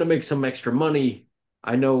you're looking to make some extra money,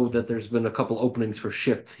 I know that there's been a couple openings for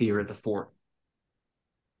shifts here at the fort."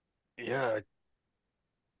 Yeah.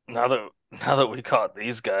 Now that we caught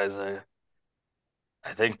these guys,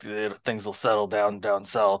 I think that things will settle down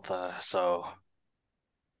south. So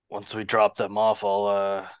once we drop them off,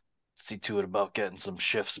 I'll see to it about getting some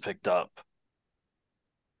shifts picked up.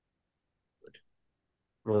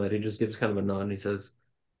 Well, that he just gives kind of a nod and he says,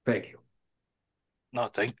 "Thank you." No,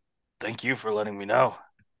 thank you for letting me know.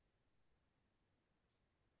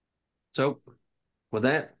 So with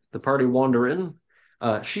that, the party wander in.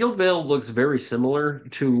 Shieldvale looks very similar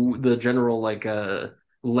to the general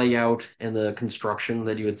layout and the construction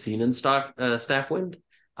that you had seen in Staffwind.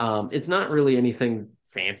 It's not really anything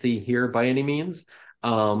fancy here by any means,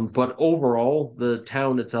 but overall, the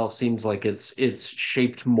town itself seems like it's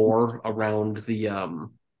shaped more around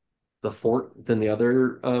the fort than the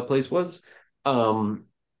other place was. Um,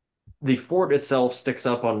 the fort itself sticks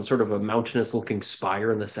up on sort of a mountainous looking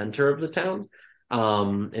spire in the center of the town.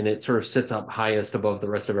 And it sort of sits up highest above the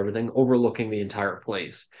rest of everything, overlooking the entire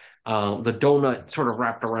place. The donut sort of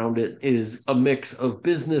wrapped around it is a mix of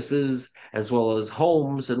businesses as well as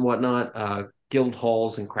homes and whatnot, guild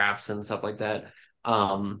halls and crafts and stuff like that.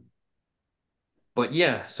 Um, but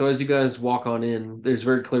yeah, so as you guys walk on in, there's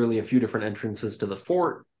very clearly a few different entrances to the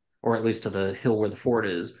fort, or at least to the hill where the fort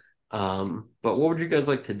is. But what would you guys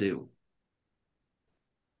like to do?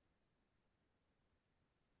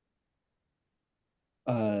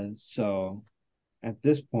 So at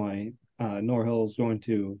this point, Norhill is going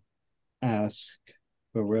to ask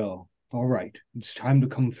Baril, all right, it's time to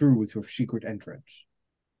come through with your secret entrance.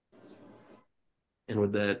 And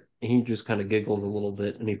with that, he just kind of giggles a little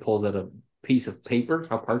bit and he pulls out a piece of paper,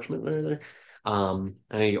 a parchment there. And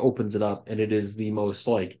he opens it up, and it is the most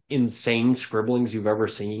like insane scribblings you've ever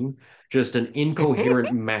seen. Just an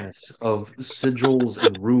incoherent mass of sigils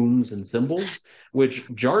and runes and symbols, which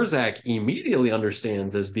Jarzak immediately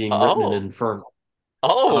understands as being written in Oh, Infernal.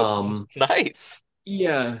 oh, Um, nice.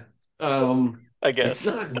 yeah, I it's guess.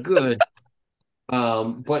 not good.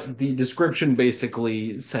 But the description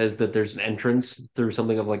basically says that there's an entrance through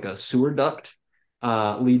something of like a sewer duct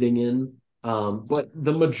leading in. But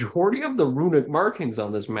the majority of the runic markings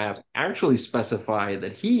on this map actually specify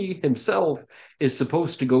that he himself is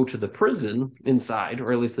supposed to go to the prison inside,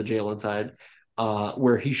 or at least the jail inside,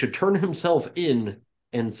 where he should turn himself in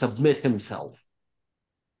and submit himself.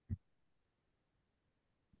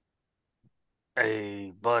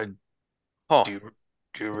 Hey, bud, Huh. do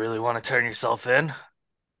you really want to turn yourself in?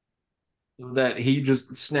 That he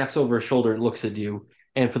just snaps over his shoulder and looks at you.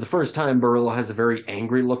 And for the first time, Barillo has a very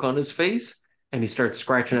angry look on his face, and he starts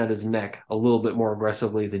scratching at his neck a little bit more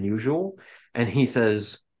aggressively than usual. And he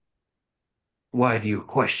says, "Why do you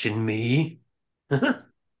question me?" And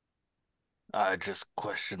I just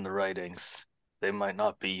question the writings. They might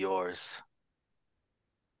not be yours.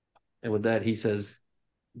 with that, he says,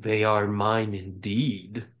 "They are mine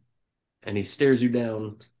indeed." And he stares you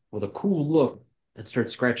down with a cool look and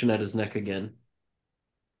starts scratching at his neck again.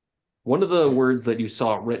 One of the words that you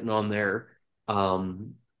saw written on there,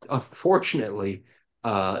 unfortunately,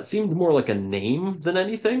 seemed more like a name than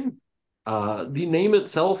anything. The name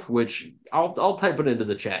itself, which I'll type it into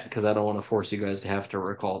the chat because I don't want to force you guys to have to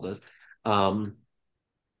recall this. Um,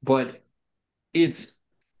 but it's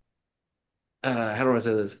how do I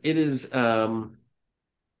say this? It is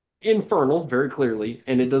infernal, very clearly,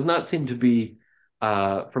 and it does not seem to be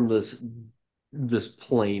from this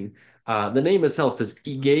plane. The name itself is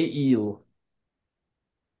Igeil,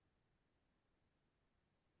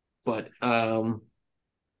 but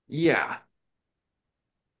yeah.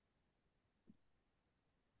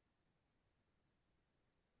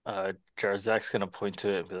 Jarzak's gonna point to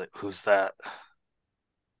it and be like, "Who's that?"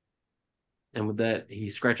 And with that, he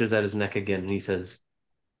scratches at his neck again and he says,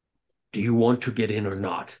 "Do you want to get in or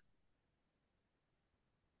not?"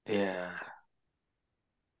 Yeah.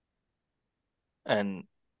 And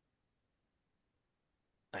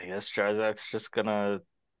I guess Jarzak's just gonna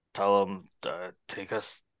tell him to take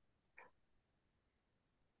us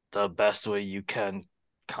the best way you can,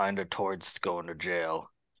 kind of towards going to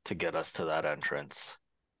jail to get us to that entrance.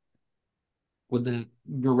 With the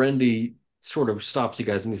Garendi sort of stops you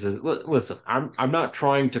guys and he says, "Listen, I'm not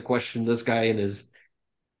trying to question this guy and his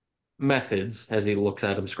methods." As he looks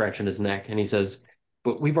at him, scratching his neck, and he says,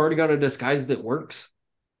 "But we've already got a disguise that works.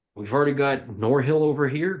 We've already got Norhill over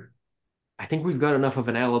here. I think we've got enough of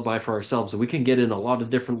an alibi for ourselves that we can get in a lot of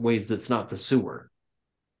different ways that's not the sewer."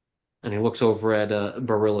 And he looks over at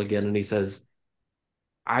Baril again and he says,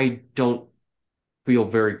 "I don't feel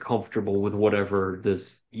very comfortable with whatever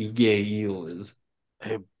this Eel is."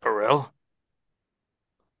 Hey, Burrell,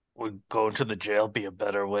 would going to the jail be a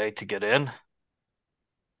better way to get in?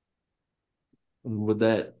 And with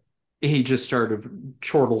that, he just started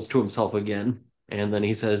chortles to himself again. And then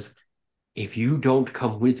he says, "If you don't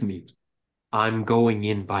come with me, I'm going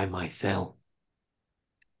in by myself."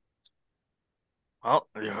 Well,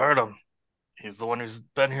 you heard him. He's the one who's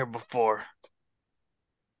been here before.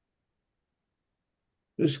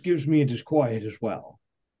 This gives me a disquiet as well.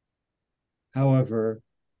 However,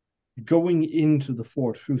 going into the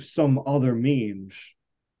fort through some other means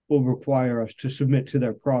will require us to submit to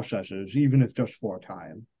their processes, even if just for a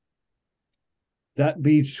time. That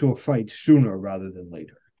leads to a fight sooner rather than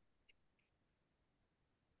later.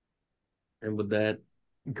 And with that,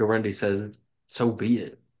 Garendi says, "So be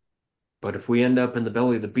it. But if we end up in the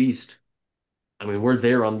belly of the beast, I mean, we're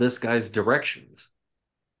there on this guy's directions."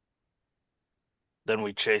 Then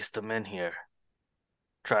we chased him in here,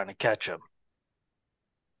 trying to catch him.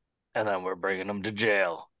 And then we're bringing him to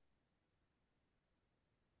jail.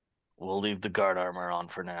 We'll leave the guard armor on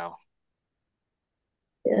for now.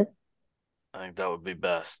 Yeah. I think that would be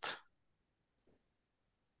best.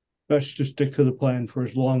 Best to stick to the plan for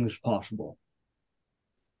as long as possible.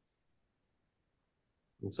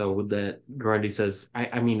 And so with that, Grundy says,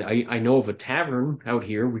 I mean, I know of a tavern out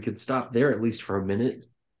here. We could stop there at least for a minute.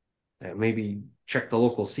 Maybe check the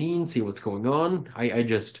local scene, see what's going on. I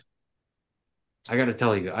got to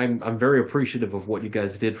tell you, I'm very appreciative of what you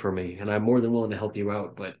guys did for me, and I'm more than willing to help you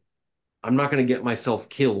out. But I'm not going to get myself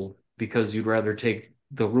killed because you'd rather take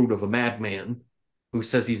the route of a madman who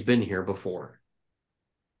says he's been here before."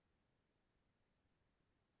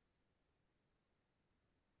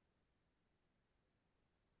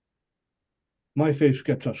 My face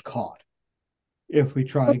gets us caught if we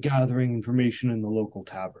try gathering information in the local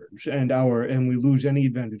taverns, and we lose any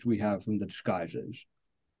advantage we have from the disguises.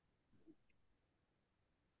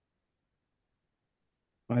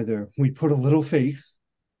 Either we put a little faith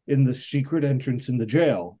in the secret entrance in the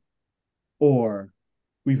jail, or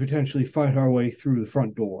we potentially fight our way through the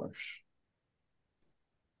front doors.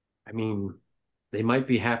 I mean, they might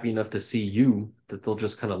be happy enough to see you that they'll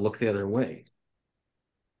just kind of look the other way.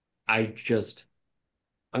 I just,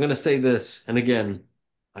 I'm going to say this, and again,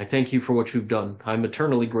 I thank you for what you've done. I'm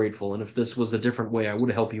eternally grateful, and if this was a different way, I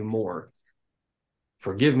would help you more.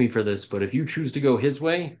 Forgive me for this, but if you choose to go his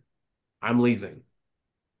way, I'm leaving."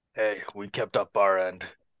 Hey, we kept up our end.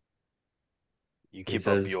 You He keep up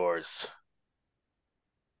says, yours.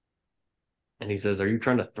 "Are you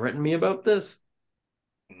trying to threaten me about this?"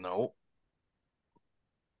 No,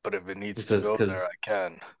 but if it He needs to says, go there, because, I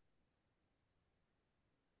can.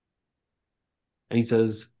 and he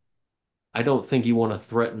says, "I don't think you want to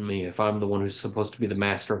threaten me if I'm the one who's supposed to be the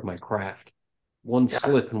master of my craft. One Yeah,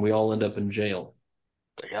 slip and we all end up in jail."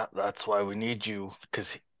 yeah, that's why we need you,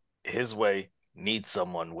 because his way needs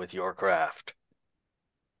someone with your craft,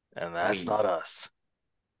 and that's I not us.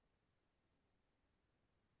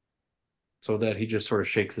 So that he just sort of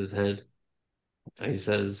shakes his head and he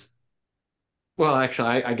says, "Well,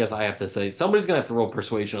 actually, I guess I have to say somebody's gonna have to roll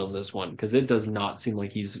persuasion on this one because it does not seem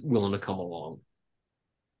like he's willing to come along."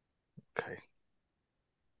 Okay.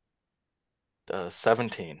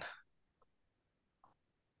 17.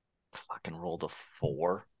 Fucking rolled a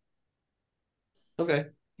 4. Okay.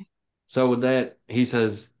 So with that, he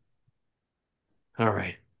says, "All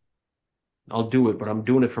right, I'll do it, but I'm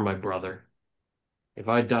doing it for my brother. If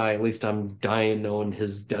I die, at least I'm dying knowing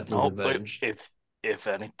his death was No, but avenged." if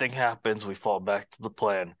anything happens, we fall back to the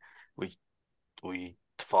plan. We we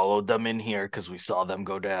followed them in here because we saw them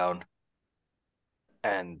go down,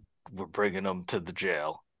 and we're bringing them to the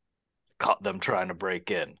jail. Caught them trying to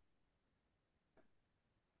break in,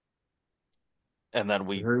 and then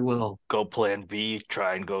we Very well. go plan B,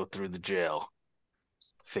 try and go through the jail,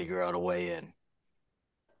 figure out a way in.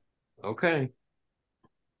 Okay.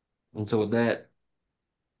 And so with that,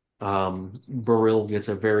 Burrill gets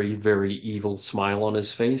a very, very evil smile on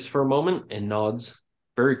his face for a moment and nods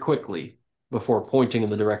very quickly before pointing in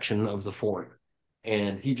the direction of the fort.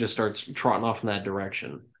 And he just starts trotting off in that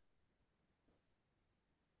direction.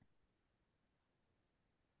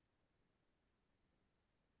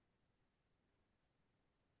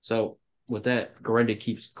 So with that, Gorendi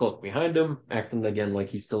keeps close behind him, acting again like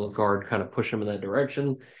he's still a guard, kind of push him in that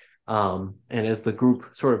direction. And as the group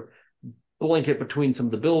sort of blanket between some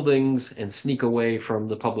of the buildings and sneak away from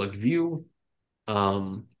the public view,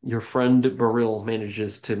 your friend Baril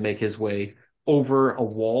manages to make his way over a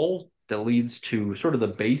wall that leads to sort of the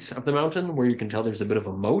base of the mountain where you can tell there's a bit of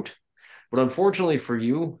a moat. But unfortunately for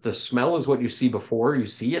you, the smell is what you see before you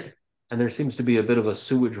see it, and there seems to be a bit of a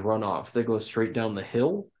sewage runoff that goes straight down the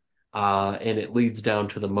hill, and it leads down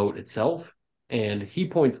to the moat itself. And he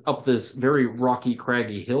points up this very rocky,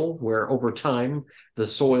 craggy hill where over time the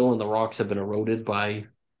soil and the rocks have been eroded by,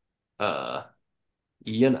 uh,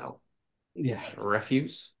 you know, Yeah.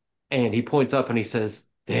 refuse. And he points up and he says,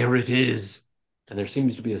 "There it is." And there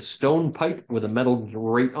seems to be a stone pipe with a metal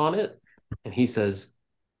grate on it. And he says,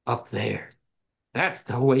 "Up there. That's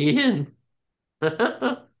the way in."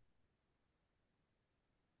 About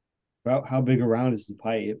About how big around is the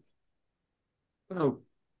pipe?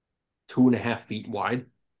 2.5 feet wide.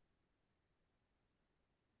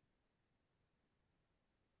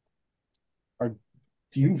 Are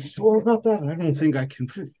you sure about that? I don't think I can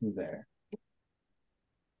fit through there.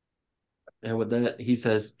 And with that, he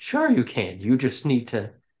says, "Sure you can. You just need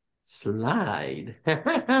to slide."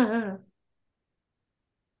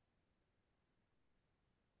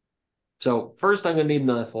 So first I'm gonna need an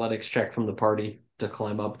athletics check from the party to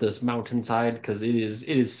climb up this mountainside because it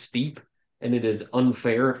is steep and it is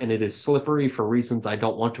unfair and it is slippery for reasons I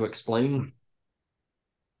don't want to explain.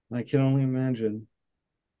 I can only imagine.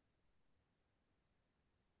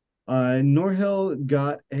 Norhill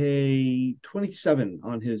got a 27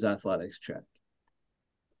 on his athletics check.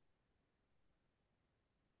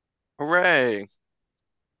 Hooray.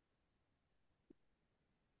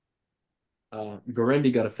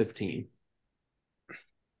 Gorendi got a 15.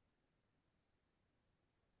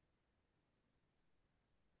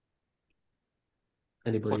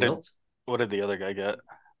 What Anybody did else? what did the other guy get?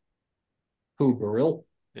 Who, Baril?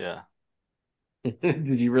 Yeah.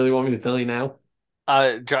 Did you really want me to tell you now?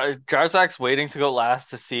 Jarzak's waiting to go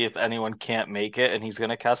last to see if anyone can't make it, and he's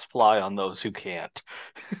gonna cast Fly on those who can't.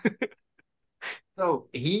 So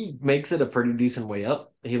he makes it a pretty decent way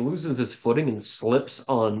up. He loses his footing and slips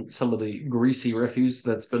on some of the greasy refuse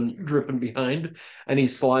that's been dripping behind, and he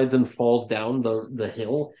slides and falls down the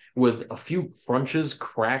hill with a few crunches,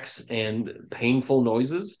 cracks, and painful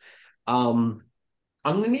noises. Um,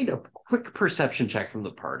 I'm gonna need a quick perception check from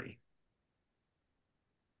the party,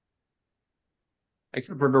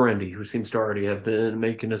 except for Dorendi, who seems to already have been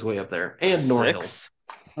making his way up there, and Norhill. 6.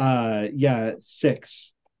 Yeah,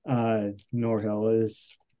 6. Norhill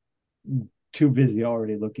is too busy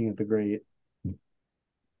already looking at the grate.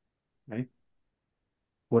 Okay.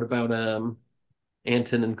 What about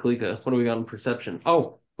Anton and Klika? What do we got in perception?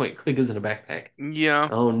 Oh, wait, Klika's in a backpack. Yeah,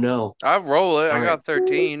 Oh no. I roll it. All I right. got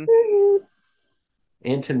 13.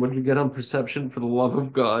 Anton, what did you get on perception for the love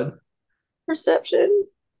of God? Perception.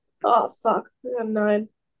 Oh fuck. I got a 9.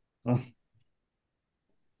 Oh,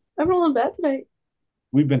 I'm rolling bad tonight.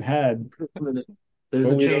 we've been had, There's but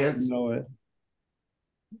a we don't chance. know it.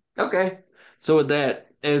 Okay. So with that,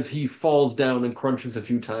 as he falls down and crunches a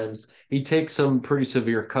few times, he takes some pretty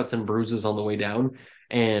severe cuts and bruises on the way down,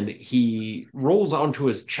 and he rolls onto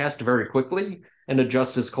his chest very quickly and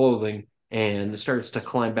adjusts his clothing and starts to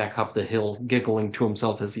climb back up the hill, giggling to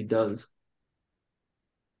himself as he does.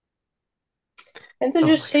 And then Oh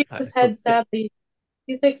just my shakes God. his head sadly.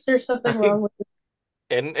 He thinks there's something wrong with it.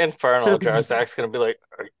 In Infernal, Jarzak's gonna be like,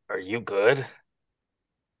 "Are you good?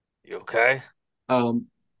 You okay?" Um,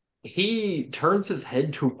 he turns his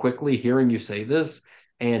head too quickly hearing you say this,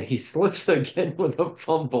 and he slips again with a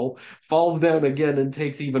fumble, falls down again, and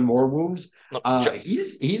takes even more wounds. No,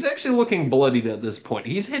 He's actually looking bloodied at this point.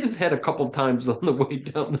 He's hit his head a couple times on the way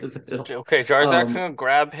down this hill. okay, Jarzak's Um, gonna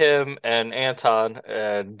grab him and Anton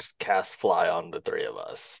and cast Fly on the three of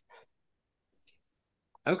us.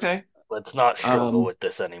 okay. Let's not struggle Um, with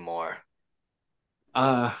this anymore.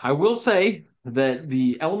 I will say that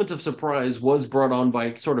the element of surprise was brought on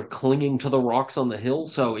by sort of clinging to the rocks on the hill.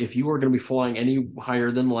 So if you are going to be flying any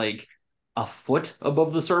higher than like a foot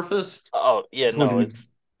above the surface, Oh yeah, it's going no, to be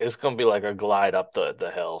it's gonna be like a glide up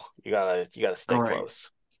the hill. You gotta stay all right.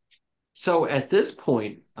 close. So at this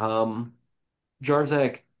point,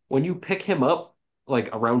 Jarzak, when you pick him up, like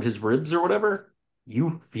around his ribs or whatever,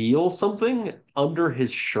 you feel something under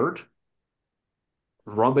his shirt.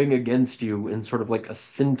 rubbing against you in sort of like a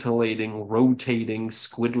scintillating, rotating,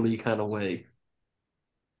 squiddly kind of way.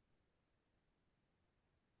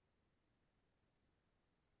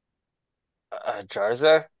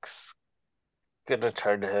 Jarzak's gonna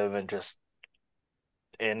turn to him and just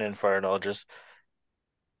in Inferno, just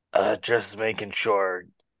making sure.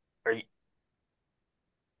 Are you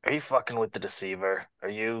are you fucking with the deceiver? Are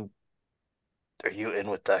you in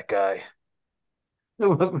with that guy?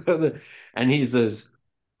 And he says,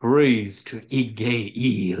 praise to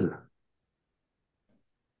Igail.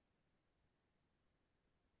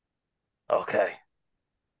 Okay,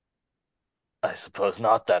 I suppose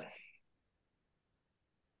not then.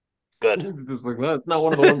 Good. Just like, well, that's not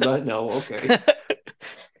one of the ones I know. Okay.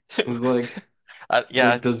 He's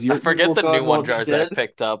Yeah, does I your forget evil the new god one want me dead? Jarzak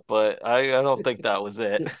picked up, but I don't think that was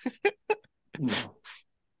it. No.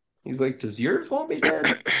 He's like, does yours want me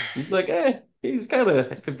dead? He's like, he's kind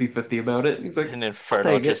of 50-50 about it. He's like, In I'll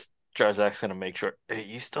Inferno, take it. just Jarzak's gonna make sure. Are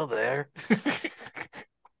you still there?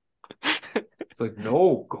 It's like,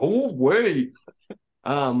 no, go away.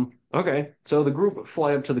 Okay. So the group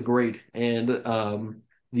fly up to the grate and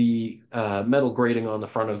the metal grating on the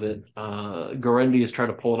front of it, Garendi has tried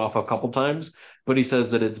to pull it off a couple times, but he says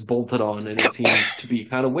that it's bolted on and it seems to be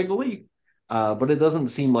kind of wiggly, but it doesn't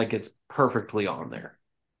seem like it's perfectly on there.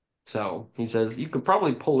 So he says you could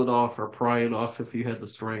probably pull it off or pry it off if you had the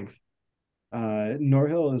strength.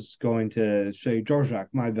 Norhill is going to say, Georgiak,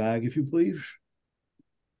 my bag, if you please.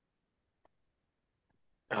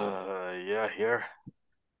 Yeah, here.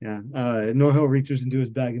 Yeah. Norhill reaches into his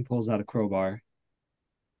bag and pulls out a crowbar.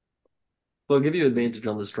 So I'll give you advantage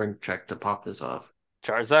on the strength check to pop this off.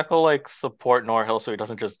 Jarzak will like support Norhill so he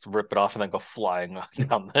doesn't just rip it off and then go flying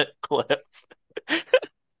down the cliff.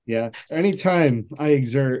 Yeah. Anytime I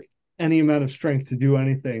exert any amount of strength to do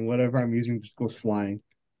anything, whatever I'm using just goes flying.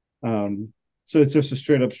 So it's just a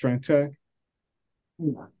straight up strength check.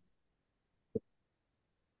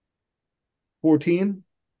 14.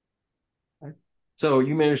 So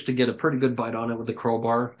you manage to get a pretty good bite on it with the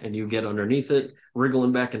crowbar, and you get underneath it,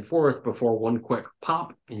 wriggling back and forth before one quick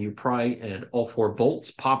pop, and you pry, and all four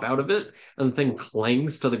bolts pop out of it, and the thing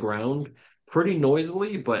clangs to the ground pretty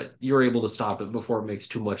noisily, but you're able to stop it before it makes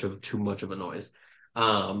too much of a noise.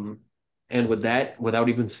 Um, and with that, without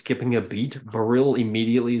even skipping a beat, Baril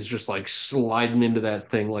immediately is just like sliding into that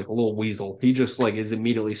thing like a little weasel. He just like is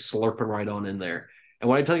immediately slurping right on in there. And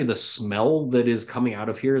when I tell you the smell that is coming out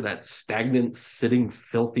of here, that stagnant, sitting,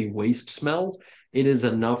 filthy waste smell, it is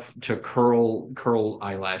enough to curl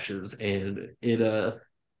eyelashes, and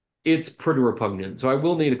it's pretty repugnant. So I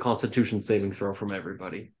will need a Constitution saving throw from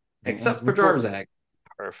everybody, except for Before Jarzak.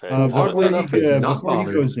 Perfect. Oddly enough, is not before he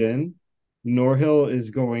bothered. goes in, Norhill is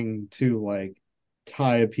going to like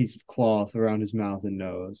tie a piece of cloth around his mouth and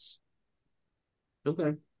nose,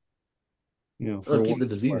 Okay, for I'll what keep the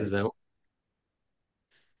it's worth. diseases out.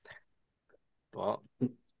 Well,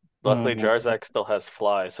 luckily Uh, Jarzak still has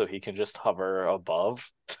fly, so he can just hover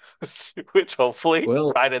above, which hopefully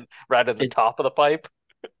Well, right in the it top of the pipe.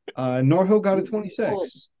 Norhill got a well,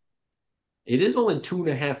 26. it is only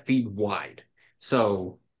 2.5 feet wide,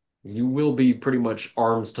 so you will be pretty much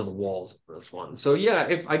arms to the walls of this one. So yeah,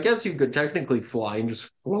 if I guess you could technically fly and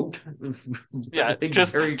just float, Yeah, like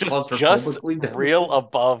just very just claustrophobically down the real thing.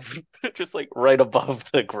 above, just like right above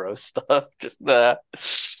the gross stuff. Just that.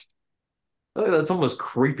 That's almost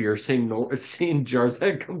creepier seeing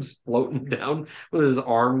Jarzak comes floating down with his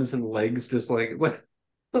arms and legs just like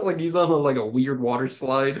he's on like a weird water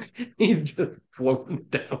slide. He's just floating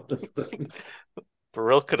down this thing.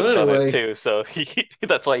 Thrill could So have done it anyway, too, so he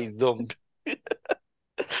that's why he zoomed.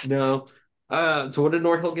 no. So what did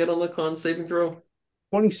Norhill get on the con saving throw?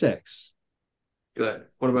 26. Good.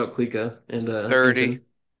 What about Klika and 30. Ethan?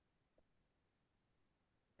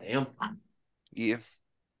 Damn. Yeah.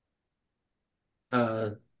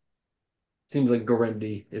 Uh, seems like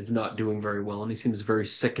Gorendi is not doing very well, and he seems very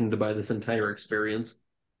sickened by this entire experience.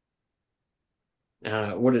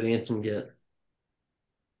 What did Anton get?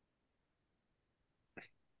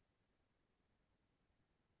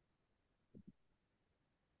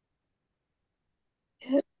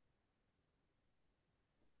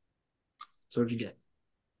 So what'd you get?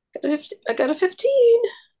 I got a 15.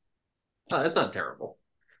 Oh, that's not terrible.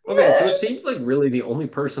 Okay, so it Yes. seems like really the only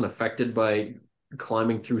person affected by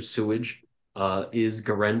climbing through sewage is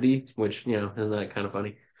Garendi, which, isn't that kind of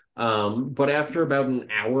funny? But after about an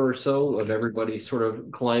hour or so of everybody sort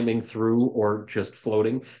of climbing through or just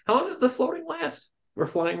floating, how long does the floating last? Or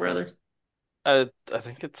flying, rather? I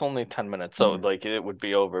think it's only 10 minutes, so like it would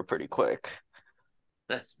be over pretty quick.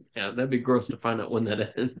 Yeah, that'd be gross to find out when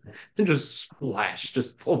that ends. And just splash,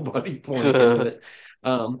 just full body plunk into it.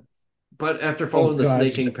 But after Oh following the god,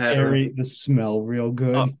 snaking pattern, the smell real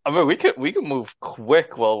good. I mean, we can move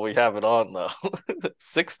quick while we have it on though.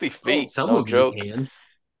 60 oh, feet, some no of you joke. can.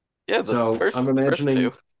 Yeah, the So I'm first two.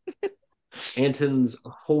 imagining Anton's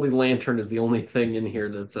holy lantern is the only thing in here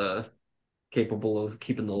that's capable of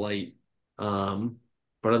keeping the light. Um,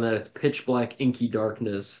 but on that, it's pitch black, inky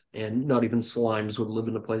darkness, and not even slimes would live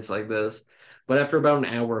in a place like this. But after about an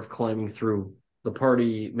hour of climbing through, the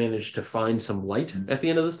party managed to find some light at the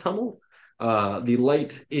end of this tunnel. The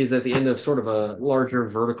light is at the end of sort of a larger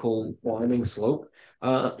vertical climbing slope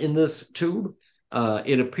in this tube.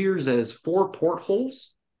 It appears as four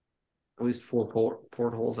portholes, at least four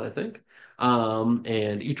portholes, I think.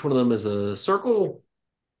 And each one of them is a circle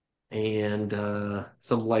and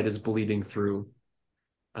some light is bleeding through.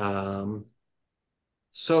 Um,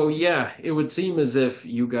 so yeah, it would seem as if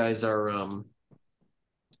you guys are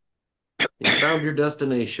you found your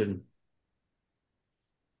destination.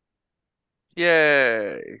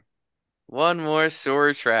 Yay! One more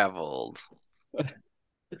sword traveled.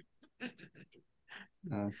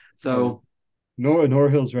 Uh, So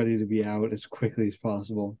Norhill's ready to be out as quickly as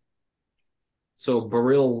possible. so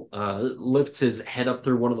Baril lifts his head up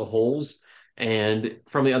through one of the holes, and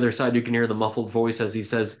from the other side you can hear the muffled voice as he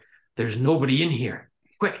says, "There's nobody in here.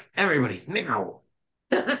 Quick, everybody, now!"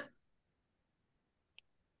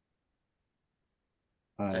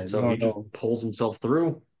 And so he just Norhill, pulls himself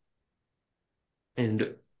through,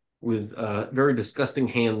 and with very disgusting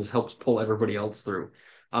hands helps pull everybody else through.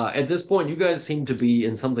 At this point, you guys seem to be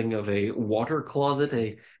in something of a water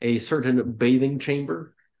closet, a certain bathing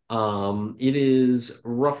chamber. It is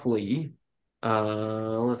roughly,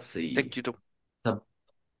 let's see, Thank you.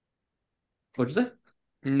 what'd you say?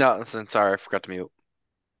 No, listen, sorry, I forgot to mute.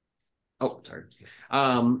 Oh, sorry.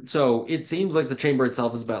 So it seems like the chamber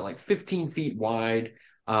itself is about like 15 feet wide,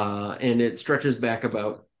 and it stretches back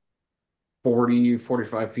about 40,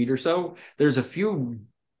 45 feet or so. There's a few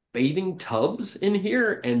bathing tubs in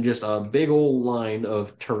here and just a big old line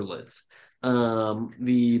of turlets.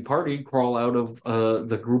 The party crawl out of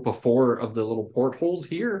the group of four of the little portholes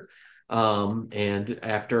here. And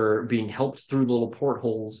after being helped through the little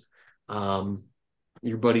portholes, um,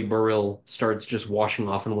 your buddy Burrill starts just washing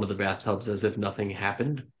off in one of the bathtubs as if nothing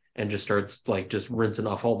happened and just starts like just rinsing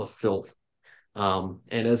off all the filth. And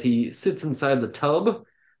as he sits inside the tub,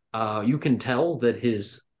 you can tell that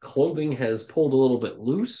his clothing has pulled a little bit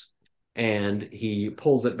loose and he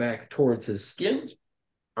pulls it back towards his skin.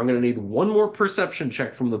 I'm going to need one more perception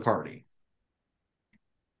check from the party.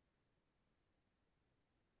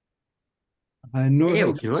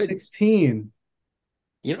 Norhill Ew, got 16.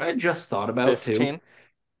 I just thought about too. 15.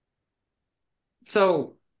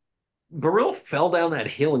 So Burrell fell down that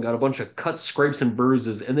hill and got a bunch of cuts, scrapes, and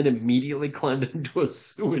bruises, and then immediately climbed into a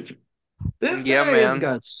sewage. This Yeah, guy has man.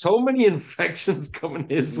 got so many infections coming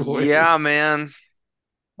his way. Yeah, man.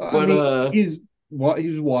 I But mean,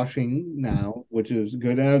 he's washing now, which is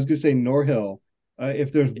good. And I was gonna say Norhill,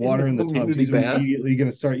 if there's water in the tubs, immunity he's bath. immediately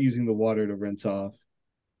gonna start using the water to rinse off.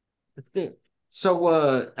 So,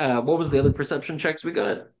 what was the other perception checks we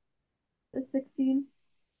got? 16.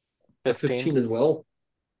 15 as well.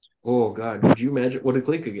 Oh God, could you imagine what did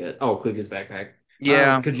Klika get? Oh, Klika's backpack.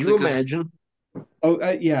 Yeah, Could you because imagine? Oh,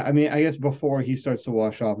 yeah. I mean, I guess before he starts to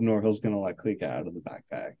wash off, Norhill's gonna let Klika out of the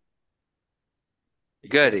backpack.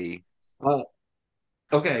 goody. Uh,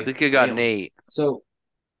 okay, Klika got damn. Nate.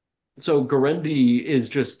 So Garendi is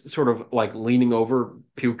just sort of like leaning over,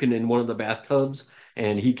 puking in one of the bathtubs,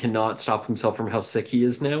 and he cannot stop himself from how sick he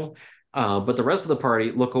is now. But the rest of the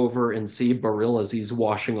party look over and see Baril as he's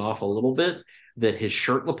washing off a little bit, that his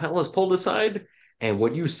shirt lapel is pulled aside, and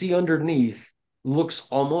what you see underneath looks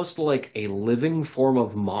almost like a living form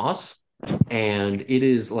of moss, and it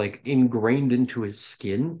is like ingrained into his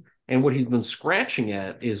skin. And what he's been scratching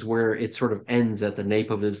at is where it sort of ends at the nape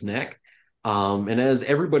of his neck. And as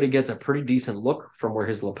everybody gets a pretty decent look from where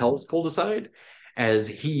his lapel is pulled aside, as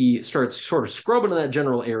he starts sort of scrubbing in that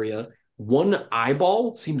general area, one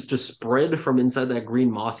eyeball seems to spread from inside that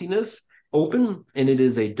green mossiness open, and it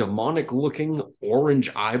is a demonic looking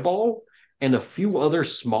orange eyeball, and a few other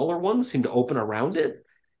smaller ones seem to open around it.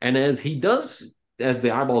 And as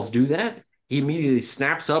the eyeballs do that, he immediately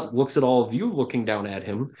snaps up, looks at all of you looking down at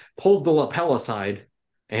him, pulls the lapel aside,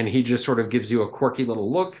 and he just sort of gives you a quirky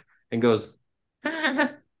little look and goes,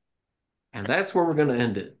 and that's where we're going to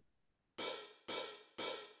end it.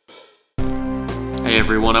 Hey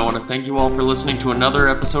everyone, I want to thank you all for listening to another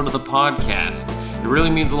episode of the podcast. It really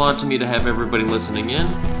means a lot to me to have everybody listening in,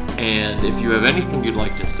 And if you have anything you'd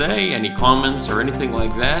like to say, any comments or anything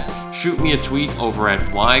like that, shoot me a tweet over at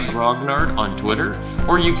ygrognard on Twitter,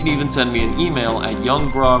 or you can even send me an email at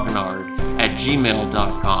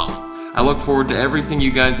younggrognard@gmail.com. I look forward to everything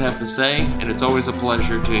you guys have to say, and it's always a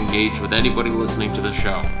pleasure to engage with anybody listening to the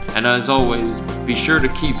show. And as always, be sure to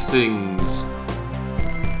keep things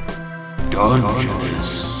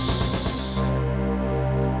Dungeonous.